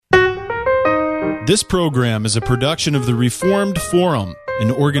This program is a production of the Reformed Forum, an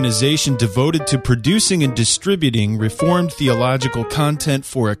organization devoted to producing and distributing Reformed theological content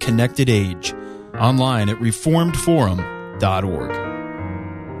for a connected age. Online at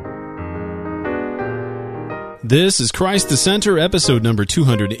reformedforum.org. This is Christ the Center, episode number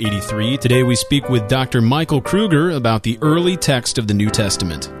 283. Today we speak with Dr. Michael Kruger about the early text of the New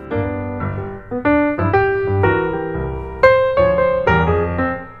Testament.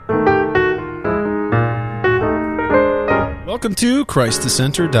 Welcome to Christ the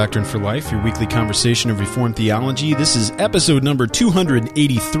Center, Doctrine for Life, your weekly conversation of Reformed theology. This is episode number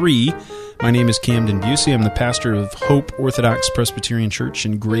 283. My name is Camden Busey. I'm the pastor of Hope Orthodox Presbyterian Church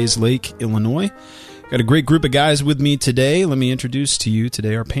in Grays Lake, Illinois. Got a great group of guys with me today. Let me introduce to you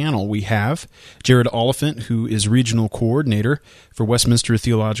today our panel. We have Jared Oliphant, who is regional coordinator for Westminster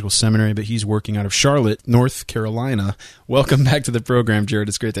Theological Seminary, but he's working out of Charlotte, North Carolina. Welcome back to the program, Jared.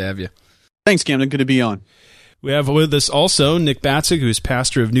 It's great to have you. Thanks, Camden. Good to be on. We have with us also Nick Batzig, who's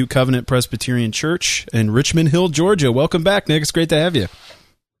pastor of New Covenant Presbyterian Church in Richmond Hill, Georgia. Welcome back, Nick. It's great to have you.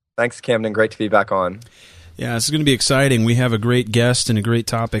 Thanks, Camden. Great to be back on. Yeah, this is going to be exciting. We have a great guest and a great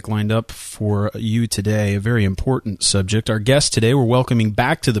topic lined up for you today, a very important subject. Our guest today, we're welcoming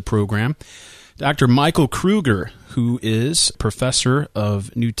back to the program, Dr. Michael Kruger, who is professor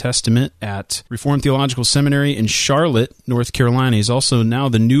of New Testament at Reformed Theological Seminary in Charlotte, North Carolina. He's also now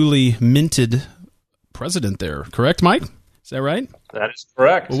the newly minted president there. Correct, Mike? Is that right? That is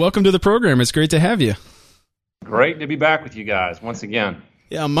correct. Well, welcome to the program. It's great to have you. Great to be back with you guys once again.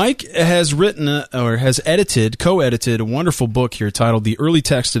 Yeah, Mike has written co-edited a wonderful book here titled The Early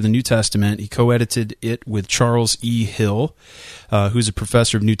Text of the New Testament. He co-edited it with Charles E. Hill, who's a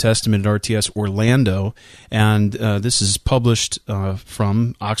professor of New Testament at RTS Orlando, and this is published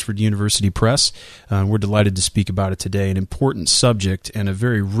from Oxford University Press. We're delighted to speak about it today, an important subject and a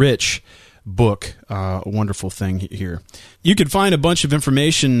very rich book, a wonderful thing here. You can find a bunch of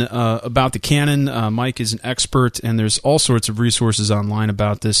information about the canon. Mike is an expert, and there's all sorts of resources online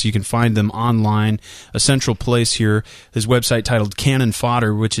about this. You can find them online. A central place here, his website titled Canon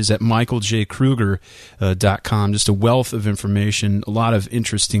Fodder, which is at michaeljkruger.com. Just a wealth of information, a lot of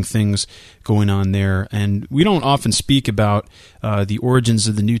interesting things going on there. And we don't often speak about the origins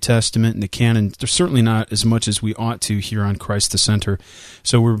of the New Testament and the canon. There's certainly not as much as we ought to here on Christ the Center.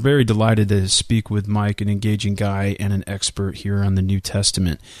 So we're very delighted to speak with Mike, an engaging guy and an expert here on the New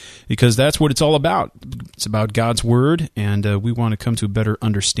Testament, because that's what it's all about. It's about God's Word, and we want to come to a better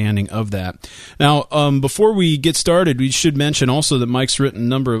understanding of that. Now, before we get started, we should mention also that Mike's written a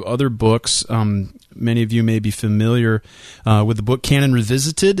number of other books. Many of you may be familiar with the book Canon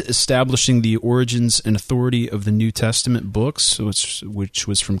Revisited, Establishing the Origins and Authority of the New Testament Books, which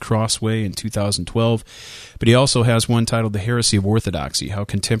was from Crossway in 2012. But he also has one titled The Heresy of Orthodoxy, How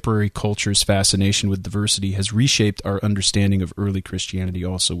Contemporary Culture's Fascination with Diversity Has Reshaped Our Understanding of Early Christianity,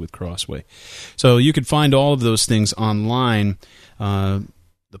 also with Crossway. So you can find all of those things online. The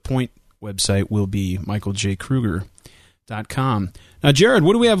Point website will be michaeljkruger.com. Now, Jared,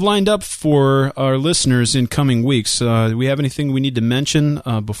 what do we have lined up for our listeners in coming weeks? Do we have anything we need to mention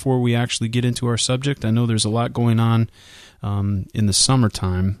before we actually get into our subject? I know there's a lot going on in the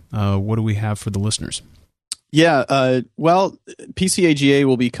summertime. What do we have for the listeners? Yeah, well, PCAGA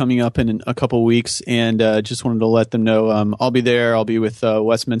will be coming up in a couple weeks, and just wanted to let them know I'll be there. I'll be with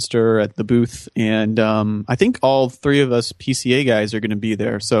Westminster at the booth, and I think all three of us PCA guys are going to be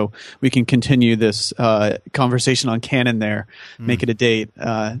there, so we can continue this conversation on canon there, make it a date.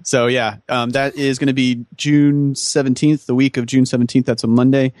 So yeah, that is going to be June 17th, the week of June 17th. That's a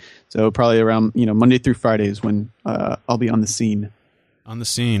Monday, so probably around Monday through Friday is when I'll be on the scene. On the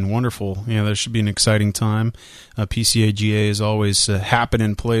scene. Wonderful. Yeah, there should be an exciting time. PCAGA is always happen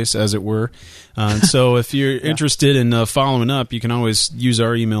in place, as it were. So if you're interested in following up, you can always use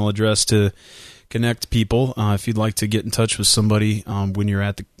our email address to connect people. If you'd like to get in touch with somebody when you're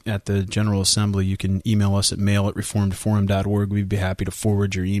at the General Assembly, you can email us at mail@reformedforum.org. We'd be happy to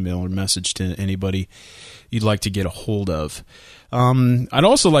forward your email or message to anybody you'd like to get a hold of. I'd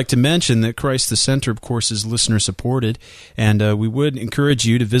also like to mention that Christ the Center, of course, is listener-supported, and we would encourage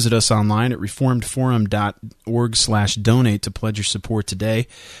you to visit us online at reformedforum.org/donate to pledge your support today.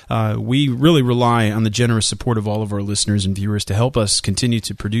 We really rely on the generous support of all of our listeners and viewers to help us continue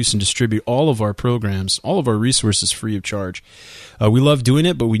to produce and distribute all of our programs, all of our resources free of charge. We love doing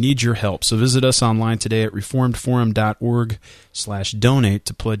it, but we need your help. So visit us online today at reformedforum.org/donate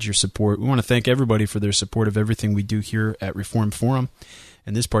to pledge your support. We want to thank everybody for their support of everything we do here at Reformed Forum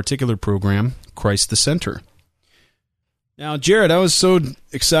and this particular program, Christ the Center. Now, Jared, I was so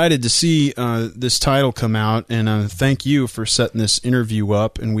excited to see this title come out, and thank you for setting this interview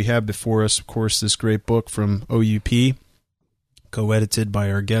up. And we have before us, of course, this great book from OUP, co-edited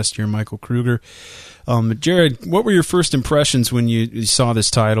by our guest here, Michael Kruger. Jared, what were your first impressions when you saw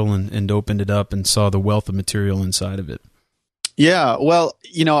this title and opened it up and saw the wealth of material inside of it? Yeah, well,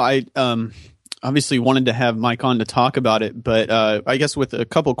 I obviously wanted to have Mike on to talk about it, but I guess with a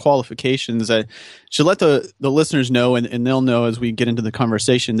couple qualifications, I should let the listeners know, and they'll know as we get into the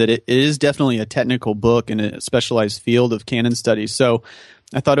conversation, that it is definitely a technical book in a specialized field of canon studies. So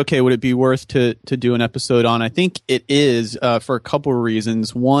I thought, okay, would it be worth to do an episode on? I think it is for a couple of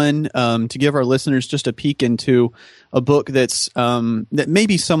reasons. One, to give our listeners just a peek into a book that may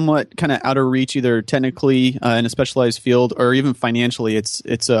be somewhat kind of out of reach, either technically in a specialized field or even financially.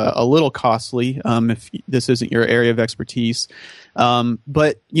 It's a little costly if this isn't your area of expertise.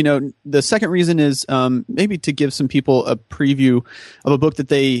 But the second reason is maybe to give some people a preview of a book that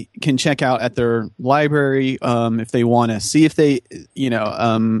they can check out at their library if they want to see if they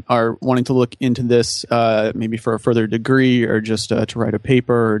are wanting to look into this maybe for a further degree or just to write a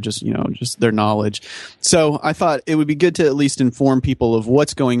paper or just their knowledge. So I thought it would be good to at least inform people of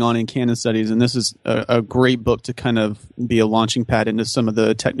what's going on in canon studies, and this is a great book to kind of be a launching pad into some of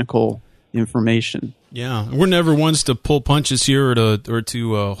the technical information. Yeah, we're never ones to pull punches here or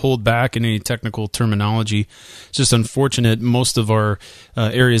to hold back in any technical terminology. It's just unfortunate most of our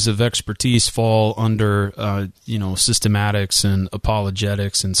areas of expertise fall under systematics and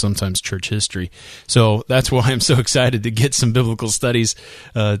apologetics and sometimes church history. So that's why I'm so excited to get some biblical studies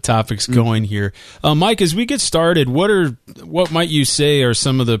topics going here. Mike, as we get started, what might you say are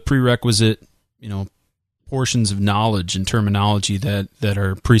some of the prerequisite portions of knowledge and terminology that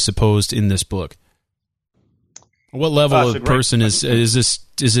are presupposed in this book? What level of person is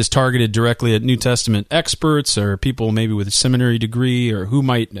this targeted directly at New Testament experts or people maybe with a seminary degree, or who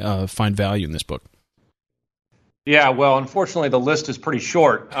might find value in this book? Yeah, well, unfortunately, the list is pretty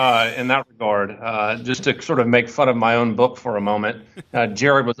short in that regard. Just to sort of make fun of my own book for a moment,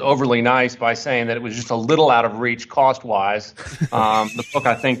 Jared was overly nice by saying that it was just a little out of reach cost-wise. The book,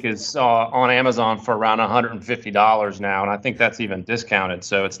 I think, is on Amazon for around $150 now, and I think that's even discounted,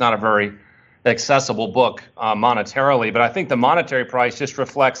 so it's not a very accessible book monetarily. But I think the monetary price just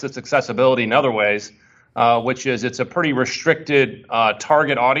reflects its accessibility in other ways, which is it's a pretty restricted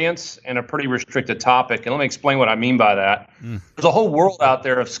target audience and a pretty restricted topic. And let me explain what I mean by that. There's a whole world out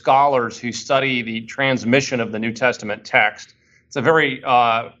there of scholars who study the transmission of the New Testament text. It's a very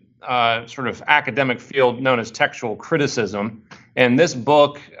sort of academic field known as textual criticism. And this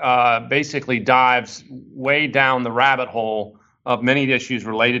book basically dives way down the rabbit hole of many issues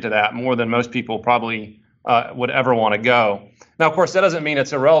related to that, more than most people probably would ever want to go. Now, of course, that doesn't mean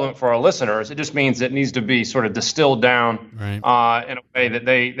it's irrelevant for our listeners. It just means it needs to be sort of distilled down in a way that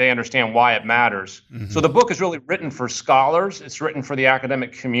they understand why it matters. Mm-hmm. So the book is really written for scholars. It's written for the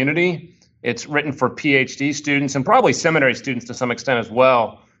academic community. It's written for PhD students and probably seminary students to some extent as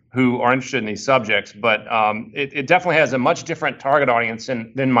well who are interested in these subjects. But it definitely has a much different target audience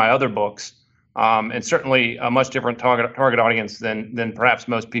than my other books. And certainly a much different target audience than perhaps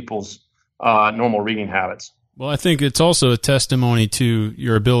most people's normal reading habits. Well, I think it's also a testimony to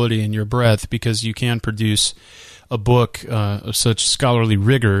your ability and your breadth, because you can produce a book of such scholarly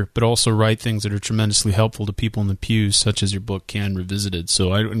rigor, but also write things that are tremendously helpful to people in the pews, such as your book, Can Revisited.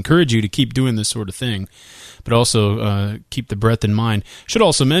 So I encourage you to keep doing this sort of thing, but also keep the breadth in mind. Should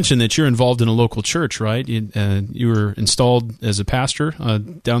also mention that you're involved in a local church, right? You were installed as a pastor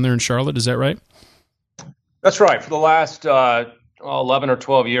down there in Charlotte. Is that right? That's right. For the last 11 or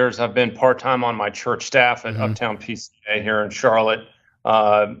 12 years, I've been part-time on my church staff at Uptown PCA here in Charlotte.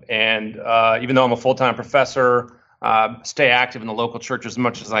 And even though I'm a full-time professor, stay active in the local church as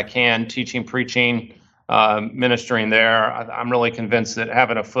much as I can, teaching, preaching, ministering there. I'm really convinced that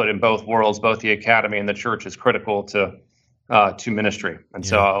having a foot in both worlds, both the academy and the church, is critical to ministry. And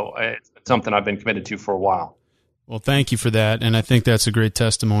so it's something I've been committed to for a while. Well, thank you for that, and I think that's a great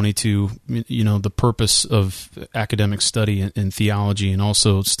testimony to the purpose of academic study and theology, and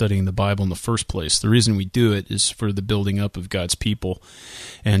also studying the Bible in the first place. The reason we do it is for the building up of God's people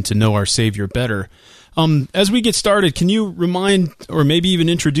and to know our Savior better. As we get started, can you remind or maybe even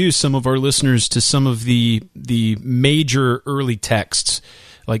introduce some of our listeners to some of the major early texts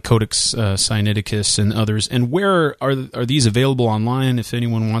like Codex Sinaiticus and others, and where are these available online? If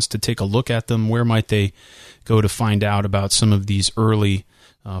anyone wants to take a look at them, where might they go to find out about some of these early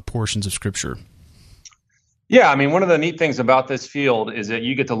portions of Scripture? Yeah, I mean, one of the neat things about this field is that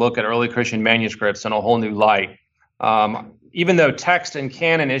you get to look at early Christian manuscripts in a whole new light. even though text and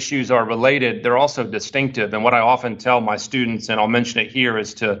canon issues are related, they're also distinctive. And what I often tell my students, and I'll mention it here,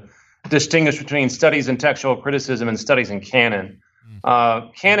 is to distinguish between studies in textual criticism and studies in canon.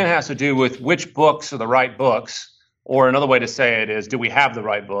 Canon has to do with which books are the right books, or another way to say it is, do we have the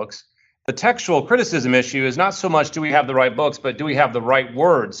right books? The textual criticism issue is not so much do we have the right books, but do we have the right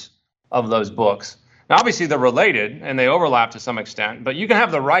words of those books? Now, obviously, they're related and they overlap to some extent, but you can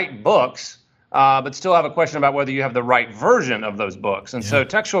have the right books, but still have a question about whether you have the right version of those books. And so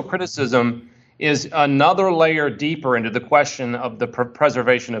textual criticism is another layer deeper into the question of the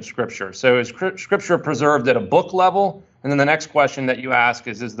preservation of Scripture. So is Scripture preserved at a book level? And then the next question that you ask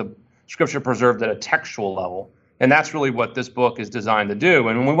is the Scripture preserved at a textual level? And that's really what this book is designed to do.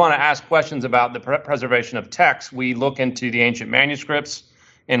 And when we want to ask questions about the preservation of text, we look into the ancient manuscripts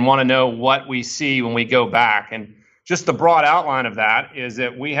and want to know what we see when we go back. And just the broad outline of that is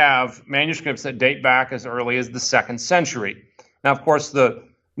that we have manuscripts that date back as early as the 2nd century. Now, of course, the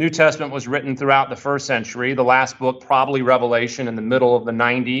New Testament was written throughout the 1st century. The last book, probably Revelation, in the middle of the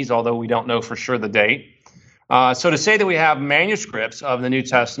 90s, although we don't know for sure the date. So to say that we have manuscripts of the New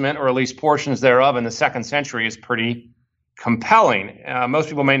Testament, or at least portions thereof, in the 2nd century is pretty compelling. Most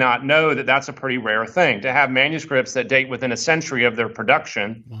people may not know that that's a pretty rare thing. To have manuscripts that date within a century of their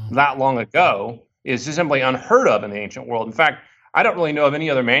production that long ago is just simply unheard of in the ancient world. In fact, I don't really know of any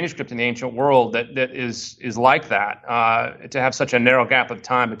other manuscript in the ancient world that is like that, to have such a narrow gap of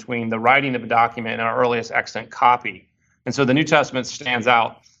time between the writing of a document and our earliest extant copy. And so the New Testament stands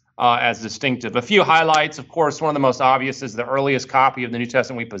out as distinctive. A few highlights, of course, one of the most obvious is the earliest copy of the New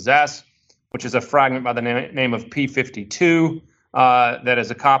Testament we possess, which is a fragment by the name of P52, that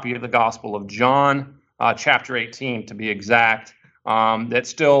is a copy of the Gospel of John, chapter 18 to be exact, that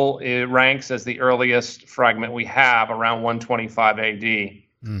still ranks as the earliest fragment we have, around 125 A.D.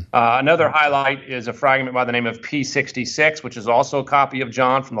 Another highlight is a fragment by the name of P66, which is also a copy of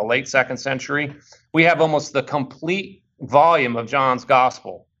John from the late 2nd century. We have almost the complete volume of John's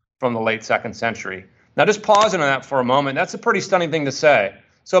Gospel from the late 2nd century. Now, just pausing on that for a moment, that's a pretty stunning thing to say.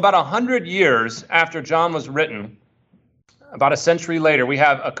 So about 100 years after John was written, about a century later, we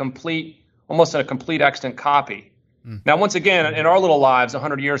have almost a complete extant copy. Now, once again, in our little lives,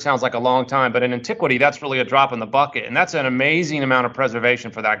 100 years sounds like a long time, but in antiquity, that's really a drop in the bucket, and that's an amazing amount of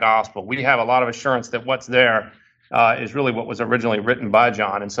preservation for that gospel. We have a lot of assurance that what's there is really what was originally written by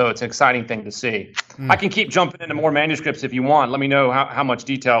John, and so it's an exciting thing to see. I can keep jumping into more manuscripts if you want. Let me know how much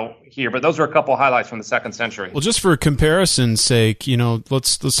detail here, but those are a couple highlights from the 2nd century. Well, just for comparison's sake,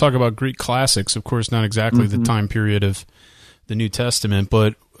 let's talk about Greek classics. Of course, not exactly the time period of the New Testament,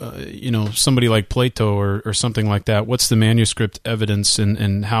 but somebody like Plato or something like that. What's the manuscript evidence,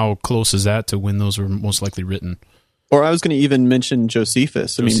 and how close is that to when those were most likely written? Or I was going to even mention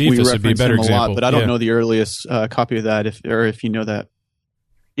Josephus. I mean, we reference him a lot, but I don't know the earliest copy of that, if you know that.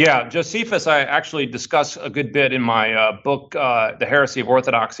 Yeah, Josephus, I actually discuss a good bit in my book, The Heresy of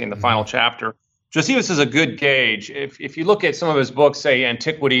Orthodoxy, in the final chapter. Josephus is a good gauge. If you look at some of his books, say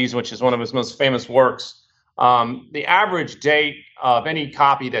Antiquities, which is one of his most famous works, the average date of any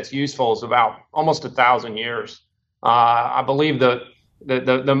copy that's useful is about almost 1,000 years. I believe the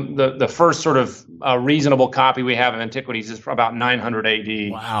first sort of reasonable copy we have of Antiquities is from about 900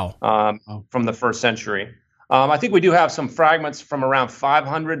 A.D. Wow. From the 1st century. I think we do have some fragments from around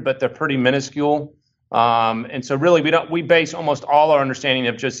 500, but they're pretty minuscule. And so really we base almost all our understanding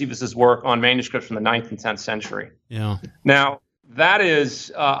of Josephus's work on manuscripts from the 9th and 10th century. Yeah. Now, that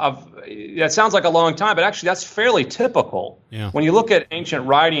is that sounds like a long time, but actually that's fairly typical. Yeah. When you look at ancient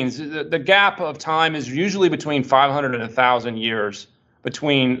writings, the gap of time is usually between 500 and 1,000 years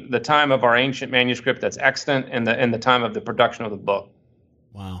between the time of our ancient manuscript that's extant and the time of the production of the book.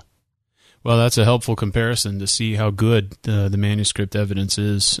 Wow. Well, that's a helpful comparison to see how good the manuscript evidence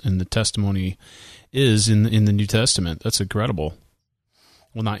is and the testimony is in the New Testament. That's incredible.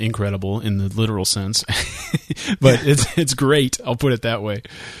 Well, not incredible in the literal sense, but it's great. I'll put it that way.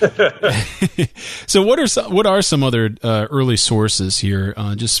 So, what are some other early sources here,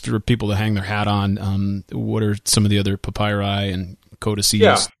 just for people to hang their hat on? What are some of the other papyri and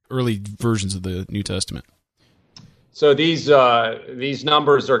codices, early versions of the New Testament? So these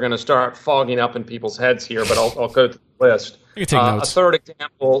numbers are going to start fogging up in people's heads here, but I'll go through the list. You can take notes. A third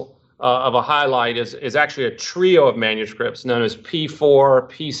example of a highlight is actually a trio of manuscripts known as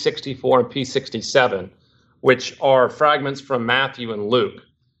P4, P64, and P67, which are fragments from Matthew and Luke.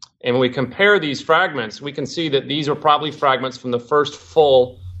 And when we compare these fragments, we can see that these are probably fragments from the first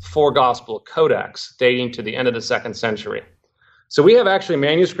full four-gospel codex dating to the end of the 2nd century. So we have actually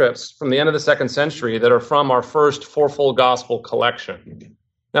manuscripts from the end of the 2nd century that are from our first fourfold gospel collection.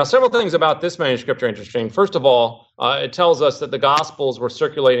 Now, several things about this manuscript are interesting. First of all, it tells us that the Gospels were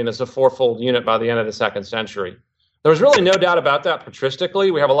circulating as a fourfold unit by the end of the 2nd century. There was really no doubt about that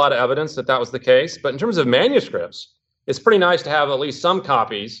patristically. We have a lot of evidence that that was the case. But in terms of manuscripts, it's pretty nice to have at least some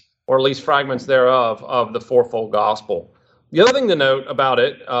copies, or at least fragments thereof, of the fourfold Gospel. The other thing to note about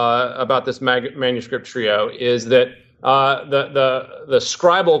it, about this manuscript trio, is that the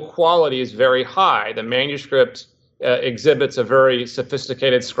scribal quality is very high. The manuscript exhibits a very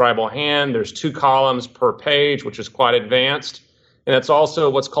sophisticated scribal hand. There's 2 columns per page, which is quite advanced. And it's also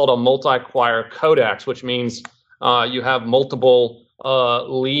what's called a multi-quire codex, which means you have multiple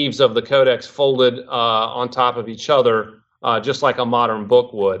leaves of the codex folded on top of each other, just like a modern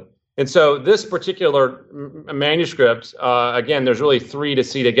book would. And so this particular manuscript, again, there's really 3 to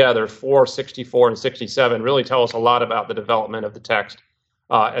see together, 4, 64, and 67, really tell us a lot about the development of the text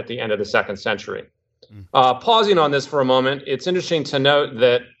at the end of the 2nd century. Pausing on this for a moment, it's interesting to note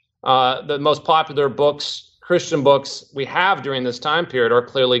that the most popular books, Christian books we have during this time period are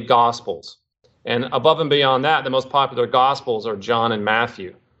clearly Gospels. And above and beyond that, the most popular Gospels are John and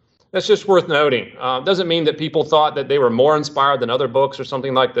Matthew. That's just worth noting. Doesn't mean that people thought that they were more inspired than other books or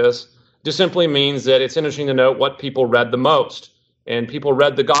something like this. Just simply means that it's interesting to note what people read the most. And people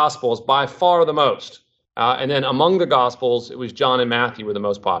read the Gospels by far the most. And then among the Gospels, it was John and Matthew were the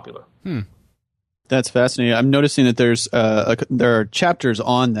most popular. That's fascinating. I'm noticing that there are chapters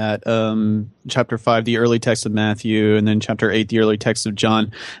on that. Chapter 5, the early text of Matthew, and then chapter 8, the early text of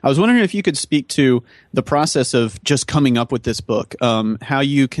John. I was wondering if you could speak to the process of just coming up with this book, how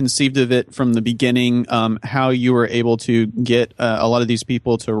you conceived of it from the beginning, how you were able to get a lot of these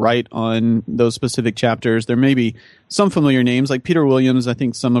people to write on those specific chapters. There may be some familiar names, like Peter Williams, I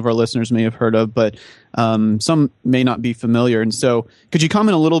think some of our listeners may have heard of, but some may not be familiar. And so could you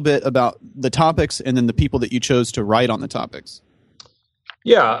comment a little bit about the topics and then the people that you chose to write on the topics?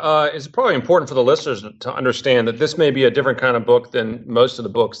 Yeah, it's probably important for the listeners to understand that this may be a different kind of book than most of the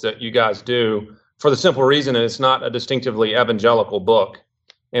books that you guys do, for the simple reason that it's not a distinctively evangelical book.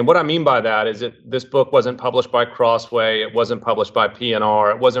 And what I mean by that is that this book wasn't published by Crossway, it wasn't published by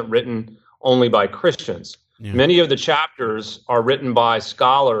P&R, it wasn't written only by Christians. Yeah. Many of the chapters are written by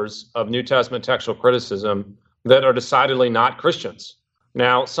scholars of New Testament textual criticism that are decidedly not Christians.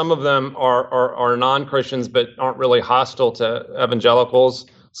 Now, some of them are non-Christians but aren't really hostile to evangelicals.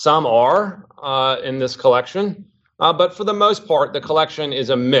 Some are in this collection. But for the most part, the collection is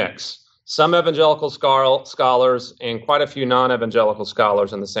a mix. Some evangelical scholars and quite a few non-evangelical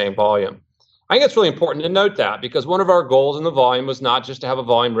scholars in the same volume. I think it's really important to note that, because one of our goals in the volume was not just to have a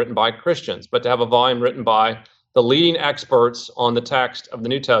volume written by Christians, but to have a volume written by the leading experts on the text of the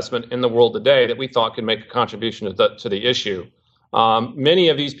New Testament in the world today that we thought could make a contribution to the issue. Many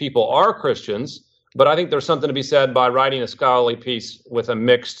of these people are Christians, but I think there's something to be said by writing a scholarly piece with a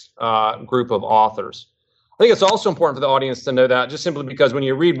mixed group of authors. I think it's also important for the audience to know that, just simply because when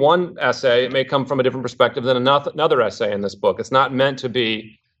you read one essay, it may come from a different perspective than another essay in this book. It's not meant to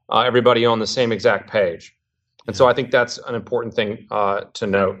be everybody on the same exact page. And so I think that's an important thing to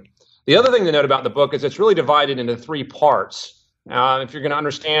note. The other thing to note about the book is it's really divided into 3 parts. If you're going to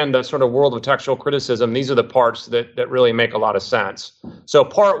understand the sort of world of textual criticism, these are the parts that really make a lot of sense. So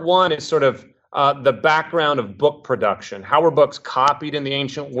part 1 is sort of the background of book production. How were books copied in the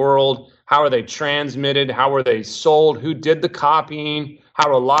ancient world? How are they transmitted? How were they sold? Who did the copying? How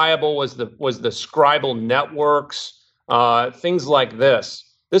reliable was the scribal networks? Things like this.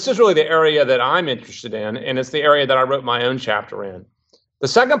 This is really the area that I'm interested in, and it's the area that I wrote my own chapter in. The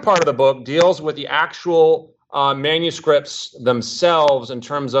second part of the book deals with the actual manuscripts themselves in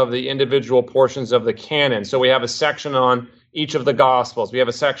terms of the individual portions of the canon. So we have a section on each of the Gospels. We have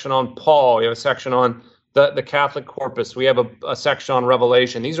a section on Paul. We have a section on the Catholic corpus. We have a section on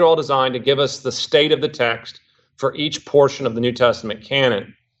Revelation. These are all designed to give us the state of the text for each portion of the New Testament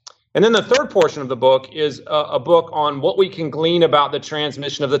canon. And then the third portion of the book is a book on what we can glean about the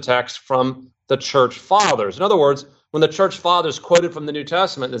transmission of the text from the church fathers. In other words, when the church fathers quoted from the New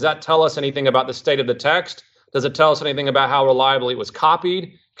Testament, does that tell us anything about the state of the text? Does it tell us anything about how reliably it was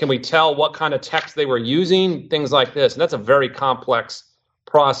copied? Can we tell what kind of text they were using? Things like this. And that's a very complex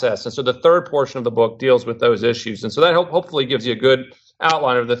process. And so the third portion of the book deals with those issues. And so that hopefully gives you a good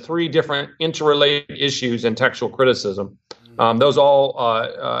outline of the 3 different interrelated issues in textual criticism. Those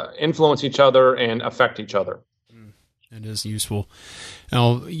all influence each other and affect each other. It is useful.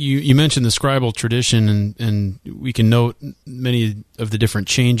 Now, you mentioned the scribal tradition, and we can note many of the different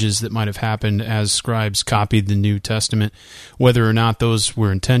changes that might have happened as scribes copied the New Testament. Whether or not those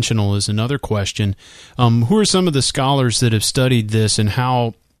were intentional is another question. Who are some of the scholars that have studied this, and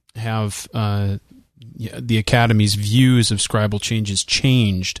how have the Academy's views of scribal changes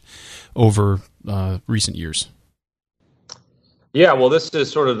changed over recent years? Yeah, well, this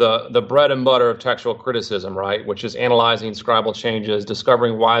is sort of the bread and butter of textual criticism, right? Which is analyzing scribal changes,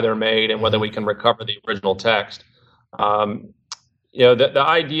 discovering why they're made, and whether we can recover the original text. The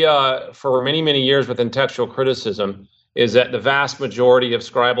idea for many, many years within textual criticism is that the vast majority of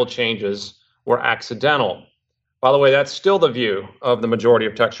scribal changes were accidental. By the way, that's still the view of the majority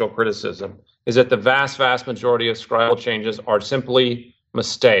of textual criticism, is that the vast, vast majority of scribal changes are simply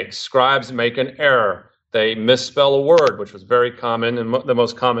mistakes. Scribes make an error. They misspell a word, which was very common and the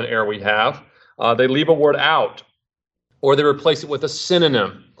most common error we have. They leave a word out, or they replace it with a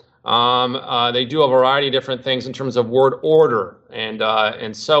synonym. They do a variety of different things in terms of word order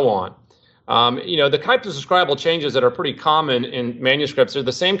and so on. The types of scribal changes that are pretty common in manuscripts are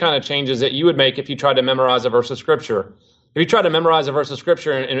the same kind of changes that you would make if you tried to memorize a verse of Scripture. If you tried to memorize a verse of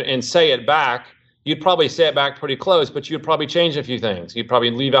Scripture and say it back, you'd probably say it back pretty close, but you'd probably change a few things. You'd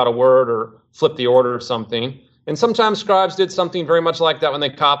probably leave out a word or flip the order of something. And sometimes scribes did something very much like that when they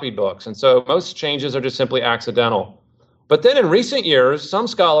copied books. And so most changes are just simply accidental. But then in recent years, some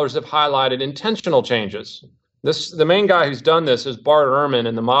scholars have highlighted intentional changes. The main guy who's done this is Bart Ehrman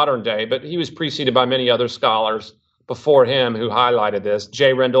in the modern day, but he was preceded by many other scholars before him who highlighted this.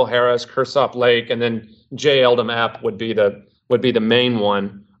 J. Rendell Harris, Kersop Lake, and then J. Eldham Epp would be the main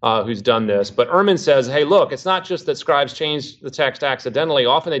one who's done this. But Ehrman says, hey, look, it's not just that scribes changed the text accidentally.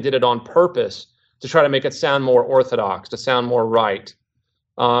 Often they did it on purpose to try to make it sound more orthodox, to sound more right.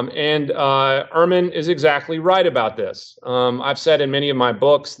 Ehrman is exactly right about this. I've said in many of my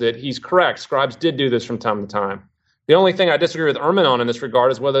books that he's correct. Scribes did do this from time to time. The only thing I disagree with Ehrman on in this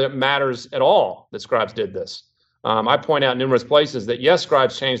regard is whether it matters at all that scribes did this. I point out numerous places that, yes,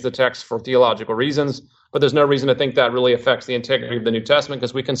 scribes changed the text for theological reasons, but there's no reason to think that really affects the integrity of the New Testament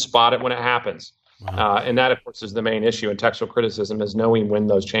because we can spot it when it happens. Wow. And that, of course, is the main issue in textual criticism, is knowing when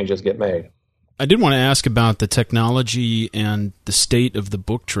those changes get made. I did want to ask about the technology and the state of the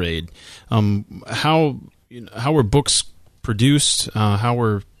book trade. How were books produced? How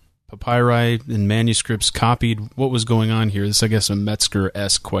were papyri and manuscripts copied? What was going on here? This is, I guess, a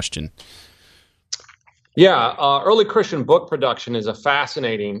Metzger-esque question. Yeah, early Christian book production is a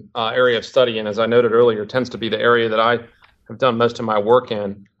fascinating area of study, and as I noted earlier, tends to be the area that I have done most of my work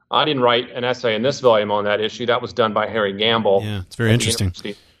in. I didn't write an essay in this volume on that issue. That was done by Harry Gamble. Yeah, it's very interesting.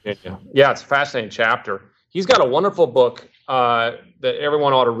 Yeah, it's a fascinating chapter. He's got a wonderful book that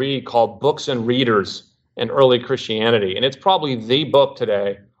everyone ought to read called Books and Readers in Early Christianity, and it's probably the book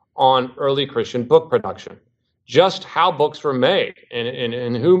today on early Christian book production. Just how books were made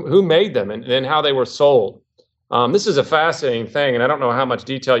and who made them and then how they were sold. This is a fascinating thing, and I don't know how much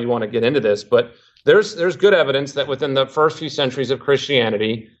detail you want to get into this, but there's good evidence that within the first few centuries of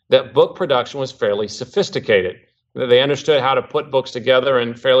Christianity, that book production was fairly sophisticated. They understood how to put books together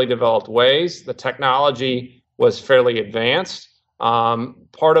in fairly developed ways. The technology was fairly advanced.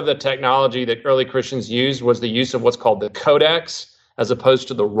 Part of the technology that early Christians used was the use of what's called the codex, as opposed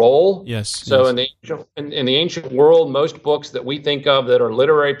to the roll. Yes. So yes. In the ancient world, most books that we think of that are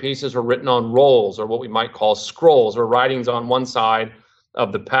literary pieces were written on rolls, or what we might call scrolls, or writings on one side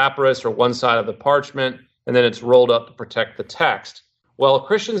of the papyrus or one side of the parchment, and then it's rolled up to protect the text. Well,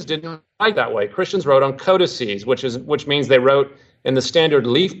 Christians didn't write that way. Christians wrote on codices, which means they wrote in the standard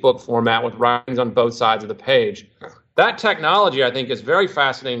leaf book format with writings on both sides of the page. That technology, I think, is very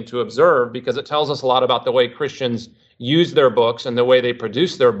fascinating to observe because it tells us a lot about the way Christians use their books and the way they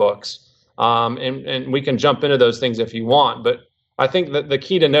produce their books. And we can jump into those things if you want. But I think that the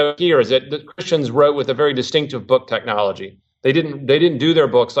key to note here is that the Christians wrote with a very distinctive book technology. They didn't do their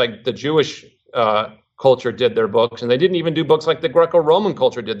books like the Jewish culture did their books, and they didn't even do books like the Greco-Roman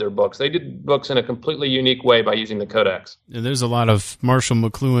culture did their books. They did books in a completely unique way by using the codex. And there's a lot of Marshall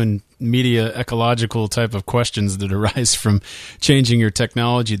McLuhan media ecological type of questions that arise from changing your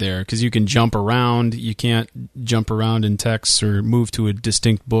technology there, because you can jump around. You can't jump around in text or move to a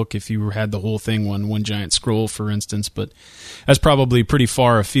distinct book if you had the whole thing on one giant scroll, for instance. But that's probably pretty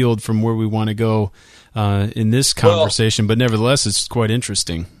far afield from where we want to go in this conversation, but nevertheless, it's quite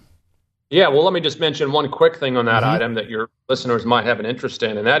interesting. Yeah, well, let me just mention one quick thing on that item that your listeners might have an interest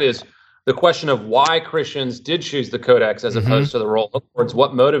in, and that is the question of why Christians did choose the codex as opposed to the roll. In other words,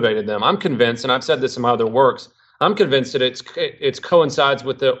 what motivated them? I'm convinced, and I've said this in my other works, I'm convinced that it coincides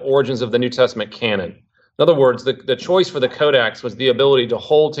with the origins of the New Testament canon. In other words, the choice for the codex was the ability to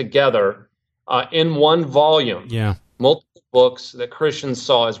hold together in one volume multiple books that Christians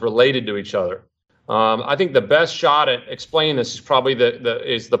saw as related to each other. I think the best shot at explaining this is probably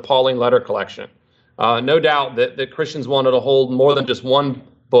the Pauline letter collection. No doubt that Christians wanted to hold more than just one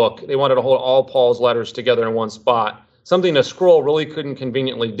book. They wanted to hold all Paul's letters together in one spot, something a scroll really couldn't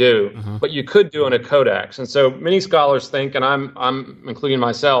conveniently do, but you could do in a codex. And so many scholars think, and I'm including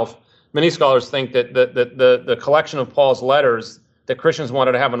myself, many scholars think that the collection of Paul's letters that Christians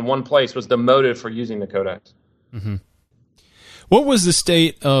wanted to have in one place was the motive for using the codex. Mm-hmm. What was the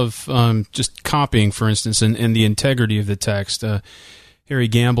state of just copying, for instance, and the integrity of the text? Harry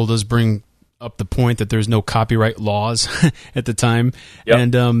Gamble does bring up the point that there's no copyright laws at the time.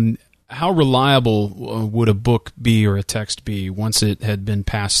 Yep. And how reliable would a book be or a text be once it had been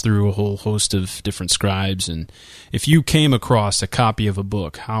passed through a whole host of different scribes? And if you came across a copy of a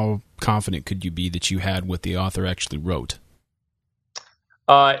book, how confident could you be that you had what the author actually wrote?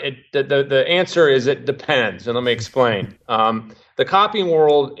 The answer is it depends, and let me explain. The copying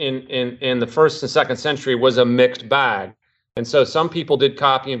world in the first and second century was a mixed bag. And so some people did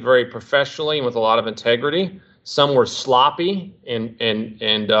copying very professionally and with a lot of integrity. Some were sloppy and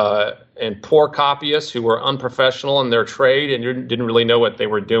poor copyists who were unprofessional in their trade and didn't really know what they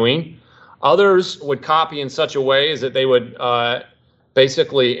were doing. Others would copy in such a way as that they would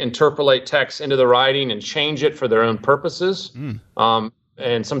basically interpolate text into the writing and change it for their own purposes.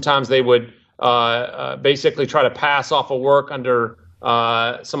 And sometimes they would basically try to pass off a work under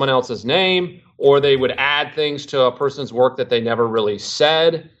someone else's name, or they would add things to a person's work that they never really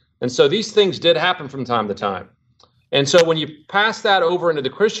said. And so these things did happen from time to time. And so when you pass that over into the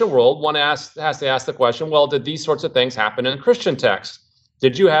Christian world, one has to ask the question, well, did these sorts of things happen in Christian text?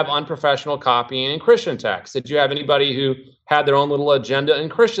 Did you have unprofessional copying in Christian text? Did you have anybody who had their own little agenda in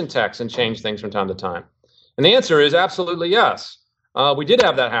Christian text and changed things from time to time? And the answer is absolutely yes. We did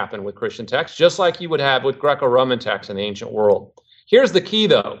have that happen with Christian text, just like you would have with Greco-Roman text in the ancient world. Here's the key,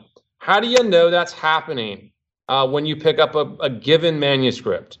 though. How do you know that's happening when you pick up a given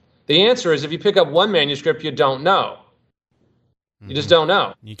manuscript? The answer is if you pick up one manuscript, you don't know. You just don't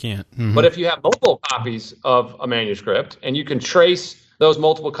know. You can't. Mm-hmm. But if you have multiple copies of a manuscript and you can trace those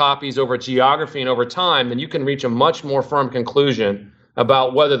multiple copies over geography and over time, then you can reach a much more firm conclusion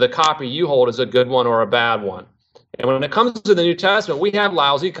about whether the copy you hold is a good one or a bad one. And when it comes to the New Testament, we have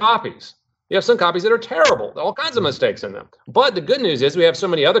lousy copies. We have some copies that are terrible, all kinds of mistakes in them. But the good news is we have so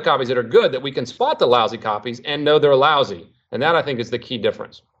many other copies that are good that we can spot the lousy copies and know they're lousy. And that, I think, is the key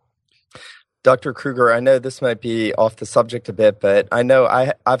difference. Dr. Kruger, I know this might be off the subject a bit, but I know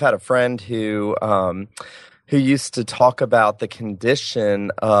I've had a friend who used to talk about the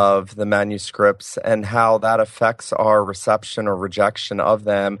condition of the manuscripts and how that affects our reception or rejection of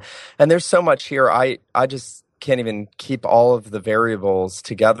them. And there's so much here. I just can't even keep all of the variables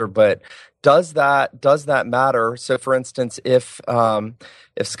together, but does that matter? So, for instance, if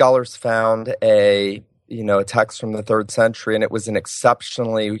scholars found a text from the 3rd century and it was in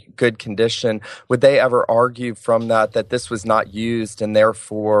exceptionally good condition, would they ever argue from that this was not used and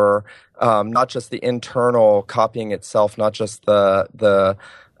therefore not just the internal copying itself, not just the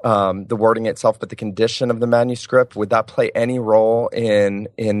wording itself, but the condition of the manuscript? Would that play any role in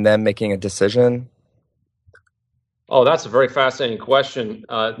them making a decision? Oh, that's a very fascinating question,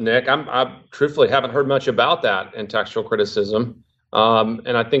 Nick. I truthfully haven't heard much about that in textual criticism.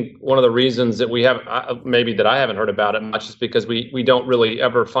 And I think one of the reasons that we have, maybe that I haven't heard about it much, is because we don't really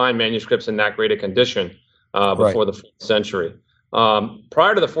ever find manuscripts in that great a condition before the 4th century.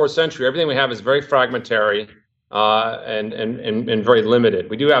 Prior to the 4th century, everything we have is very fragmentary and very limited.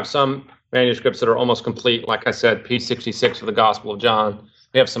 We do have some manuscripts that are almost complete, like I said, P66 of the Gospel of John.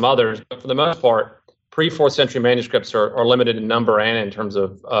 We have some others, but for the most part, pre-4th century manuscripts are limited in number and in terms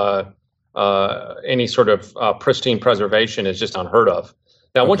of any sort of pristine preservation is just unheard of.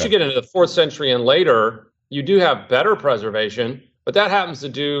 Now, once you get into the 4th century and later, you do have better preservation, but that happens to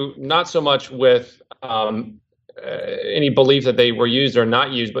do not so much with any belief that they were used or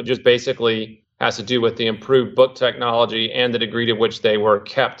not used, but just basically has to do with the improved book technology and the degree to which they were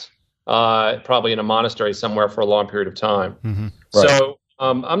kept probably in a monastery somewhere for a long period of time. Mm-hmm. Right. So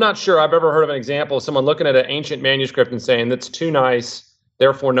I'm not sure I've ever heard of an example of someone looking at an ancient manuscript and saying, that's too nice,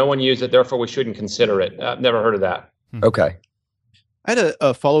 therefore no one used it, therefore we shouldn't consider it. I've never heard of that. Okay. I had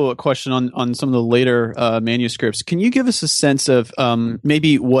a follow-up question on some of the later manuscripts. Can you give us a sense of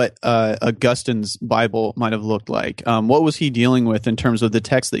maybe what Augustine's Bible might have looked like? What was he dealing with in terms of the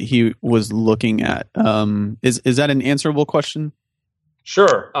text that he was looking at? Is that an answerable question?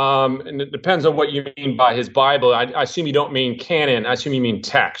 Sure. And it depends on what you mean by his Bible. I assume you don't mean canon. I assume you mean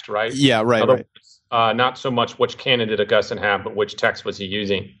text, right? Yeah, right. Right. Not so much which canon did Augustine have, but which text was he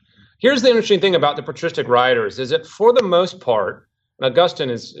using. Here's the interesting thing about the patristic writers is that for the most part, and Augustine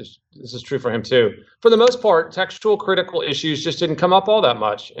this is true for him too, for the most part, textual critical issues just didn't come up all that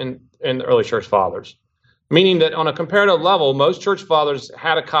much in the early church fathers. meaning that on a comparative level, most church fathers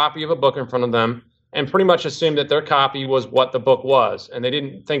had a copy of a book in front of them and pretty much assumed that their copy was what the book was, and they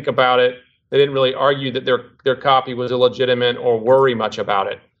didn't think about it. They didn't really argue that their copy was illegitimate or worry much about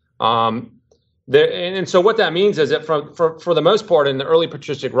it. And so what that means is that for the most part, in the early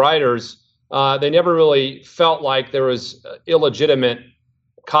patristic writers, they never really felt like there was illegitimate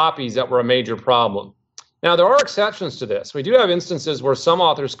copies that were a major problem. Now, there are exceptions to this. We do have instances where some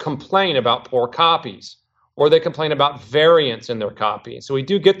authors complain about poor copies, or they complain about variants in their copy. So we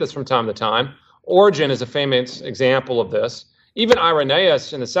do get this from time to time. Origen is a famous example of this. Even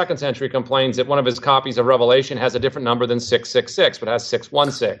Irenaeus in the 2nd century complains that one of his copies of Revelation has a different number than 666, but has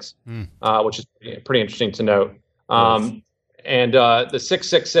 616, which is pretty interesting to note. And the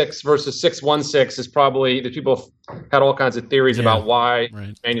 666 versus 616 is probably, the people had all kinds of theories about why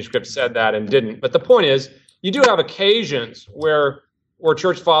manuscript said that and didn't. But the point is, you do have occasions where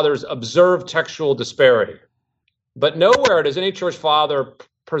church fathers observe textual disparity. But nowhere does any church father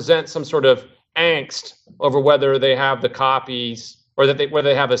present some sort of angst over whether they have the copies or whether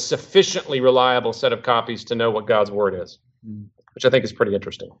they have a sufficiently reliable set of copies to know what God's word is, which I think is pretty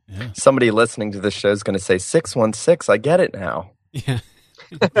interesting. Yeah. Somebody listening to this show is going to say 616. I get it now. Yeah.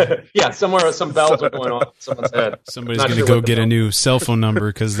 Yeah, somewhere some bells are going on in someone's head. Somebody's going to go get a new cell phone number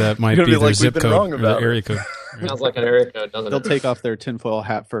because that might be their zip code or their area code. Sounds like an area code, doesn't They'll it? take off their tinfoil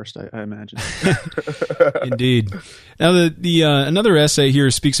hat first, I imagine. Indeed. Now, the another essay here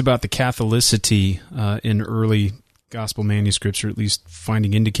speaks about the Catholicity in early gospel manuscripts, or at least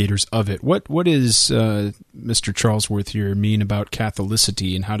finding indicators of it. What is Mr. Charlesworth here mean about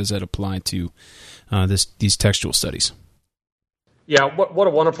Catholicity, and how does that apply to these textual studies? Yeah, what a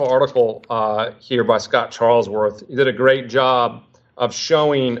wonderful article here by Scott Charlesworth. He did a great job of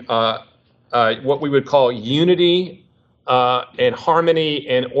showing what we would call unity and harmony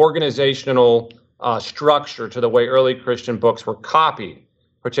and organizational structure to the way early Christian books were copied,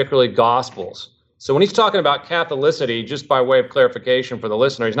 particularly Gospels. So when he's talking about Catholicity, just by way of clarification for the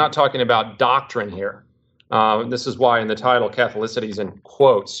listener, he's not talking about doctrine here. This is why in the title, Catholicity is in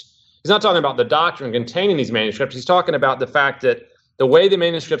quotes. He's not talking about the doctrine containing these manuscripts. He's talking about the fact that the way the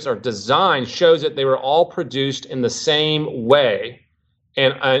manuscripts are designed shows that they were all produced in the same way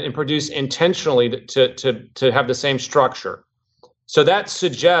and produced intentionally to have the same structure. So that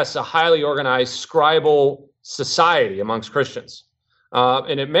suggests a highly organized scribal society amongst Christians.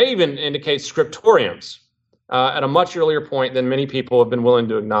 And it may even indicate scriptoriums at a much earlier point than many people have been willing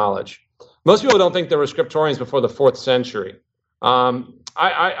to acknowledge. Most people don't think there were scriptoriums before the 4th century.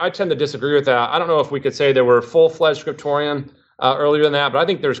 I tend to disagree with that. I don't know if we could say there were full-fledged scriptorium earlier than that, but I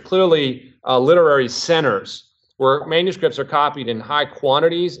think there's clearly literary centers where manuscripts are copied in high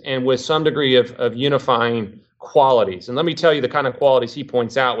quantities and with some degree of unifying qualities. And let me tell you the kind of qualities he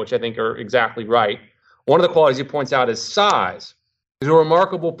points out, which I think are exactly right. One of the qualities he points out is size. There's a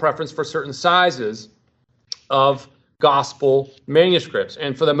remarkable preference for certain sizes of gospel manuscripts.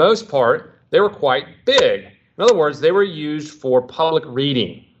 And for the most part, they were quite big. In other words, they were used for public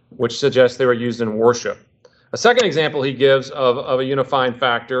reading, which suggests they were used in worship. A second example he gives of a unifying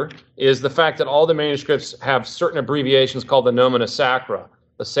factor is the fact that all the manuscripts have certain abbreviations called the nomina sacra,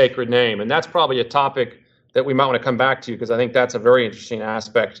 the sacred name. And that's probably a topic that we might want to come back to, because I think that's a very interesting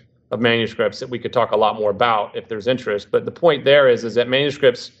aspect of manuscripts that we could talk a lot more about if there's interest. But the point there is that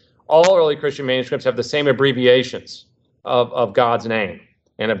manuscripts, all early Christian manuscripts, have the same abbreviations of God's name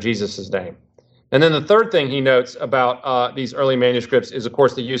and of Jesus' name. And then the third thing he notes about these early manuscripts is, of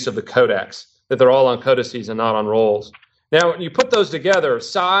course, the use of the codex, that they're all on codices and not on rolls. Now, when you put those together,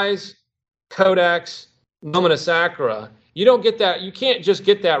 size, codex, nomina sacra, you don't get that. You can't just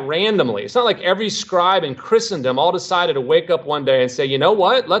get that randomly. It's not like every scribe in Christendom all decided to wake up one day and say, you know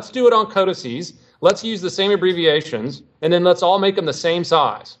what, let's do it on codices, let's use the same abbreviations, and then let's all make them the same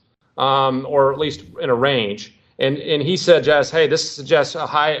size, or at least in a range. And he suggests, hey, this suggests a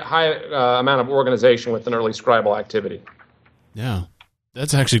high amount of organization with an early scribal activity. Yeah,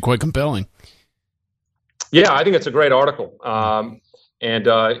 that's actually quite compelling. Yeah, I think it's a great article.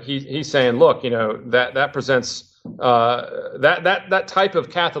 And he's saying, look, that presents that type of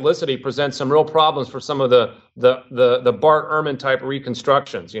Catholicity presents some real problems for some of the Bart Ehrman type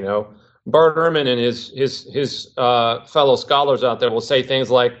reconstructions. Bart Ehrman and his fellow scholars out there will say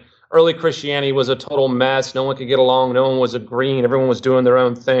things like, early Christianity was a total mess. No one could get along. No one was agreeing. Everyone was doing their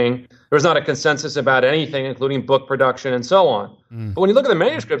own thing. There was not a consensus about anything, including book production and so on. But when you look at the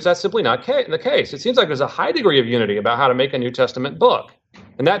manuscripts, that's simply not the case. It seems like there's a high degree of unity about how to make a New Testament book.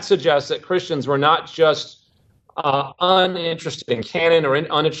 And that suggests that Christians were not just uninterested in canon or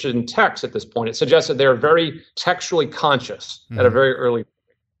uninterested in text at this point. It suggests that they're very textually conscious at a very early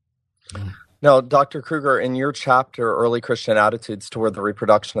point. Now, Dr. Kruger, in your chapter, Early Christian Attitudes Toward the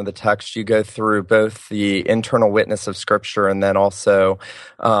Reproduction of the Text, you go through both the internal witness of Scripture and then also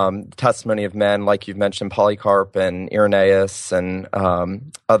testimony of men, like you've mentioned, Polycarp and Irenaeus and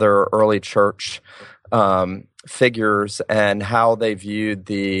other early church figures, and how they viewed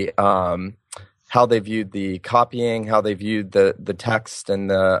the copying, how they viewed the text and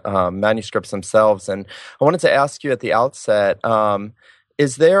the manuscripts themselves. And I wanted to ask you at the outset,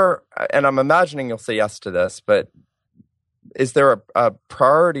 is there, and I'm imagining you'll say yes to this, but is there a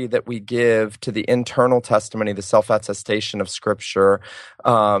priority that we give to the internal testimony, the self-attestation of Scripture,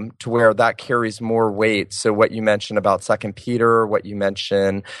 to where that carries more weight? So what you mentioned about 2 Peter, what you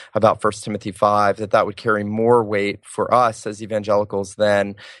mentioned about 1 Timothy 5, that would carry more weight for us as evangelicals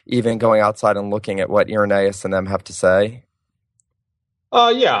than even going outside and looking at what Irenaeus and them have to say?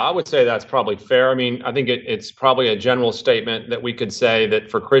 Yeah, I would say that's probably fair. I mean, I think it's probably a general statement that we could say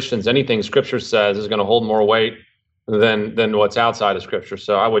that for Christians, anything Scripture says is going to hold more weight than what's outside of Scripture.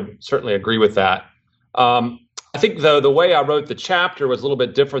 So I would certainly agree with that. I think, though, the way I wrote the chapter was a little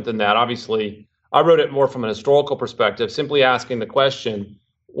bit different than that. Obviously, I wrote it more from an historical perspective, simply asking the question,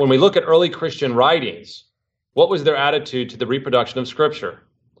 when we look at early Christian writings, what was their attitude to the reproduction of Scripture?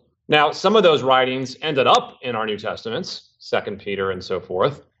 Now, some of those writings ended up in our New Testaments, 2 Peter and so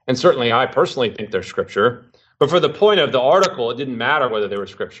forth, and certainly I personally think they're Scripture. But for the point of the article, it didn't matter whether they were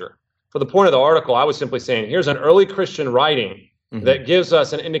Scripture. For the point of the article, I was simply saying, here's an early Christian writing that gives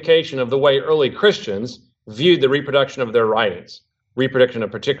us an indication of the way early Christians viewed the reproduction of their writings, reproduction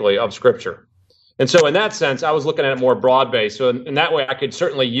of particularly of Scripture. And so in that sense, I was looking at it more broad-based. So in that way, I could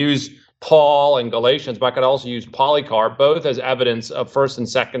certainly use Paul and Galatians, but I could also use Polycarp, both as evidence of 1st and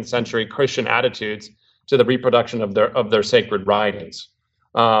 2nd century Christian attitudes to the reproduction of their sacred writings.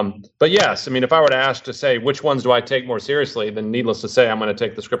 But yes, I mean, if I were to ask to say which ones do I take more seriously, then needless to say, I'm going to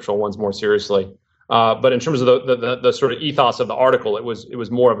take the scriptural ones more seriously. But in terms of the sort of ethos of the article, it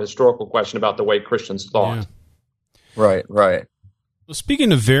was more of a historical question about the way Christians thought. Yeah. Right. Well,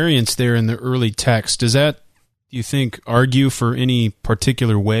 speaking of variance there in the early text, does that, do you think, argue for any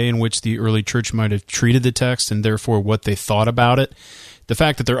particular way in which the early church might have treated the text and therefore what they thought about it? The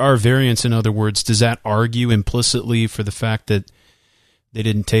fact that there are variants, in other words, does that argue implicitly for the fact that they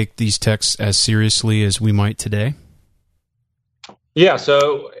didn't take these texts as seriously as we might today? Yeah,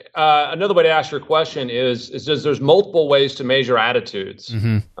 so another way to ask your question is there's multiple ways to measure attitudes.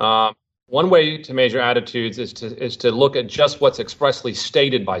 Mm-hmm. One way to measure attitudes is to look at just what's expressly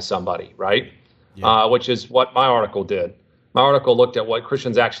stated by somebody, right? Yeah. Which is what my article did. My article looked at what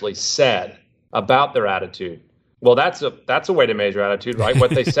Christians actually said about their attitude. Well, that's a way to measure attitude, right? What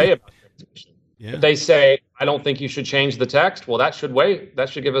they say about things. Yeah. If they say, "I don't think you should change the text," well, that should weigh. That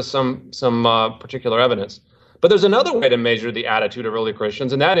should give us some particular evidence. But there's another way to measure the attitude of early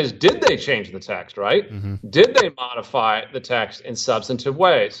Christians, and that is, did they change the text, right? Mm-hmm. Did they modify the text in substantive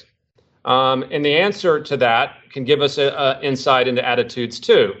ways? And the answer to that can give us an insight into attitudes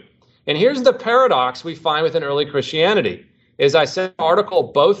too. And here's the paradox we find within early Christianity. As I said in the article,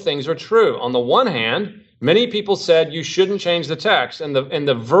 both things are true. On the one hand, many people said you shouldn't change the text, and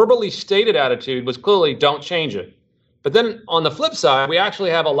the verbally stated attitude was clearly don't change it. But then on the flip side, we actually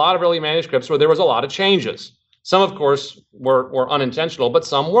have a lot of early manuscripts where there was a lot of changes. Some, of course, were unintentional, but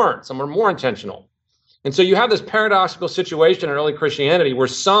some weren't. Some were more intentional. And so you have this paradoxical situation in early Christianity where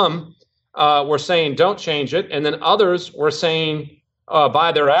some were saying don't change it, and then others were saying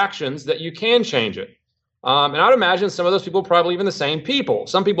by their actions that you can change it. And I would imagine some of those people probably even the same people.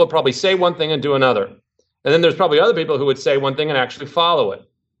 Some people would probably say one thing and do another. And then there's probably other people who would say one thing and actually follow it.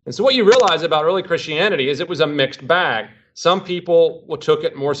 And so what you realize about early Christianity is it was a mixed bag. Some people took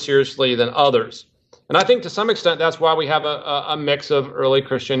it more seriously than others. And I think to some extent that's why we have a mix of early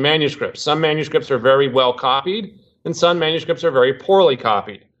Christian manuscripts. Some manuscripts are very well copied, and some manuscripts are very poorly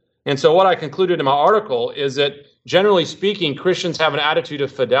copied. And so what I concluded in my article is that, generally speaking, Christians have an attitude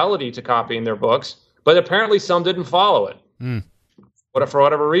of fidelity to copying their books, but apparently some didn't follow it, for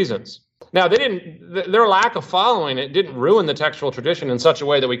whatever reasons. Now, their lack of following it didn't ruin the textual tradition in such a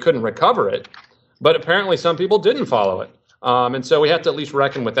way that we couldn't recover it, but apparently some people didn't follow it. And so we have to at least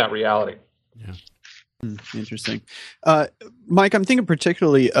reckon with that reality. Yeah. Interesting. Mike, I'm thinking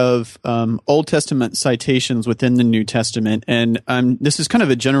particularly of Old Testament citations within the New Testament. And this is kind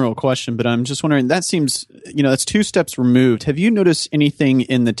of a general question, but I'm just wondering, that seems, that's two steps removed. Have you noticed anything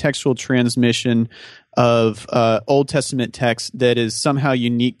in the textual transmission of Old Testament text that is somehow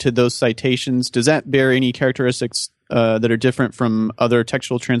unique to those citations? Does that bear any characteristics that are different from other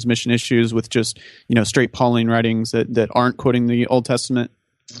textual transmission issues with just, straight Pauline writings that aren't quoting the Old Testament?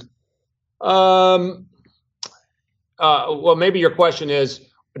 Well, maybe your question is,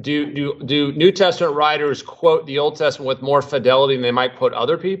 do New Testament writers quote the Old Testament with more fidelity than they might quote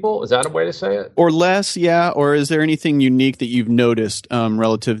other people? Is that a way to say it? Or less, yeah. Or is there anything unique that you've noticed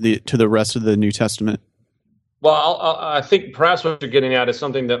relative to the rest of the New Testament? Well, I think perhaps what you're getting at is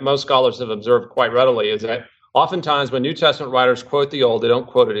something that most scholars have observed quite readily, is that oftentimes when New Testament writers quote the Old, they don't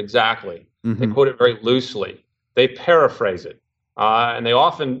quote it exactly. They quote it very loosely. They paraphrase it, and they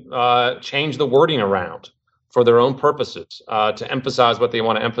often change the wording around for their own purposes to emphasize what they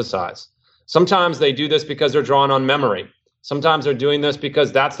want to emphasize. Sometimes they do this because they're drawing on memory. Sometimes they're doing this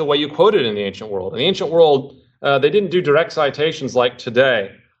because that's the way you quote it in the ancient world. In the ancient world, they didn't do direct citations like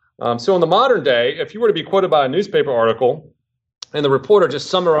today. So in the modern day, if you were to be quoted by a newspaper article and the reporter just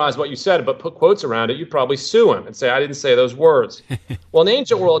summarized what you said but put quotes around it, you'd probably sue him and say, I didn't say those words. Well, in the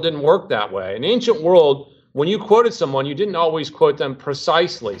ancient world, it didn't work that way. In the ancient world, when you quoted someone, you didn't always quote them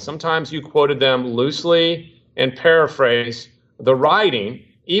precisely. Sometimes you quoted them loosely and paraphrased the writing,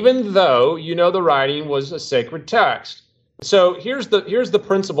 even though you know the writing was a sacred text. So here's the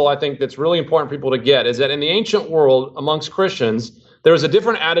principle I think that's really important for people to get, is that in the ancient world, amongst Christians, there was a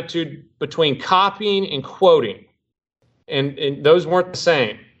different attitude between copying and quoting, and those weren't the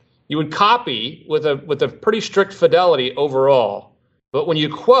same. You would copy with a pretty strict fidelity overall, but when you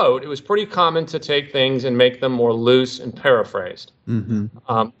quote, it was pretty common to take things and make them more loose and paraphrased.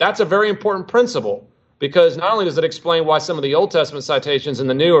 That's a very important principle, because not only does it explain why some of the Old Testament citations in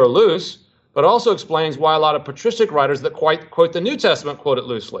the New are loose, but also explains why a lot of patristic writers that quote the New Testament quote it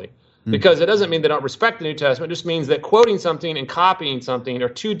loosely. Because it doesn't mean they don't respect the New Testament. It just means that quoting something and copying something are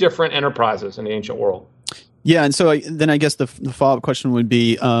two different enterprises in the ancient world. Yeah, and so then I guess the follow-up question would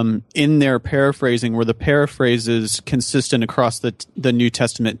be, in their paraphrasing, were the paraphrases consistent across the New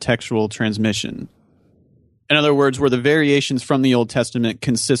Testament textual transmission? In other words, were the variations from the Old Testament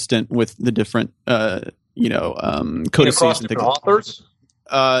consistent with the different, codices and different authors?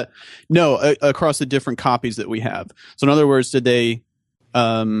 No, across the different copies that we have. So in other words, did they...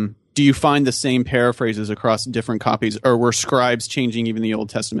 do you find the same paraphrases across different copies, or were scribes changing even the Old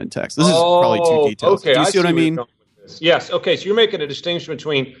Testament text? This is probably too detailed. Okay, do you see what I mean? Yes. Okay, so you're making a distinction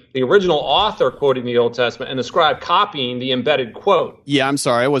between the original author quoting the Old Testament and the scribe copying the embedded quote. Yeah, I'm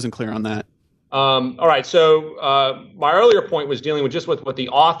sorry. I wasn't clear on that. All right, so my earlier point was dealing with just with what the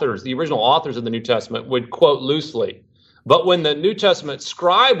authors, the original authors of the New Testament, would quote loosely. But when the New Testament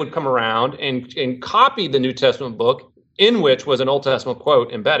scribe would come around and copy the New Testament book, in which was an Old Testament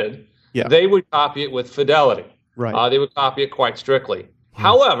quote embedded, they would copy it with fidelity. Right. They would copy it quite strictly.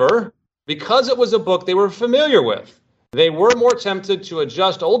 However, because it was a book they were familiar with, they were more tempted to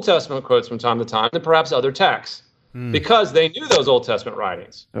adjust Old Testament quotes from time to time than perhaps other texts, because they knew those Old Testament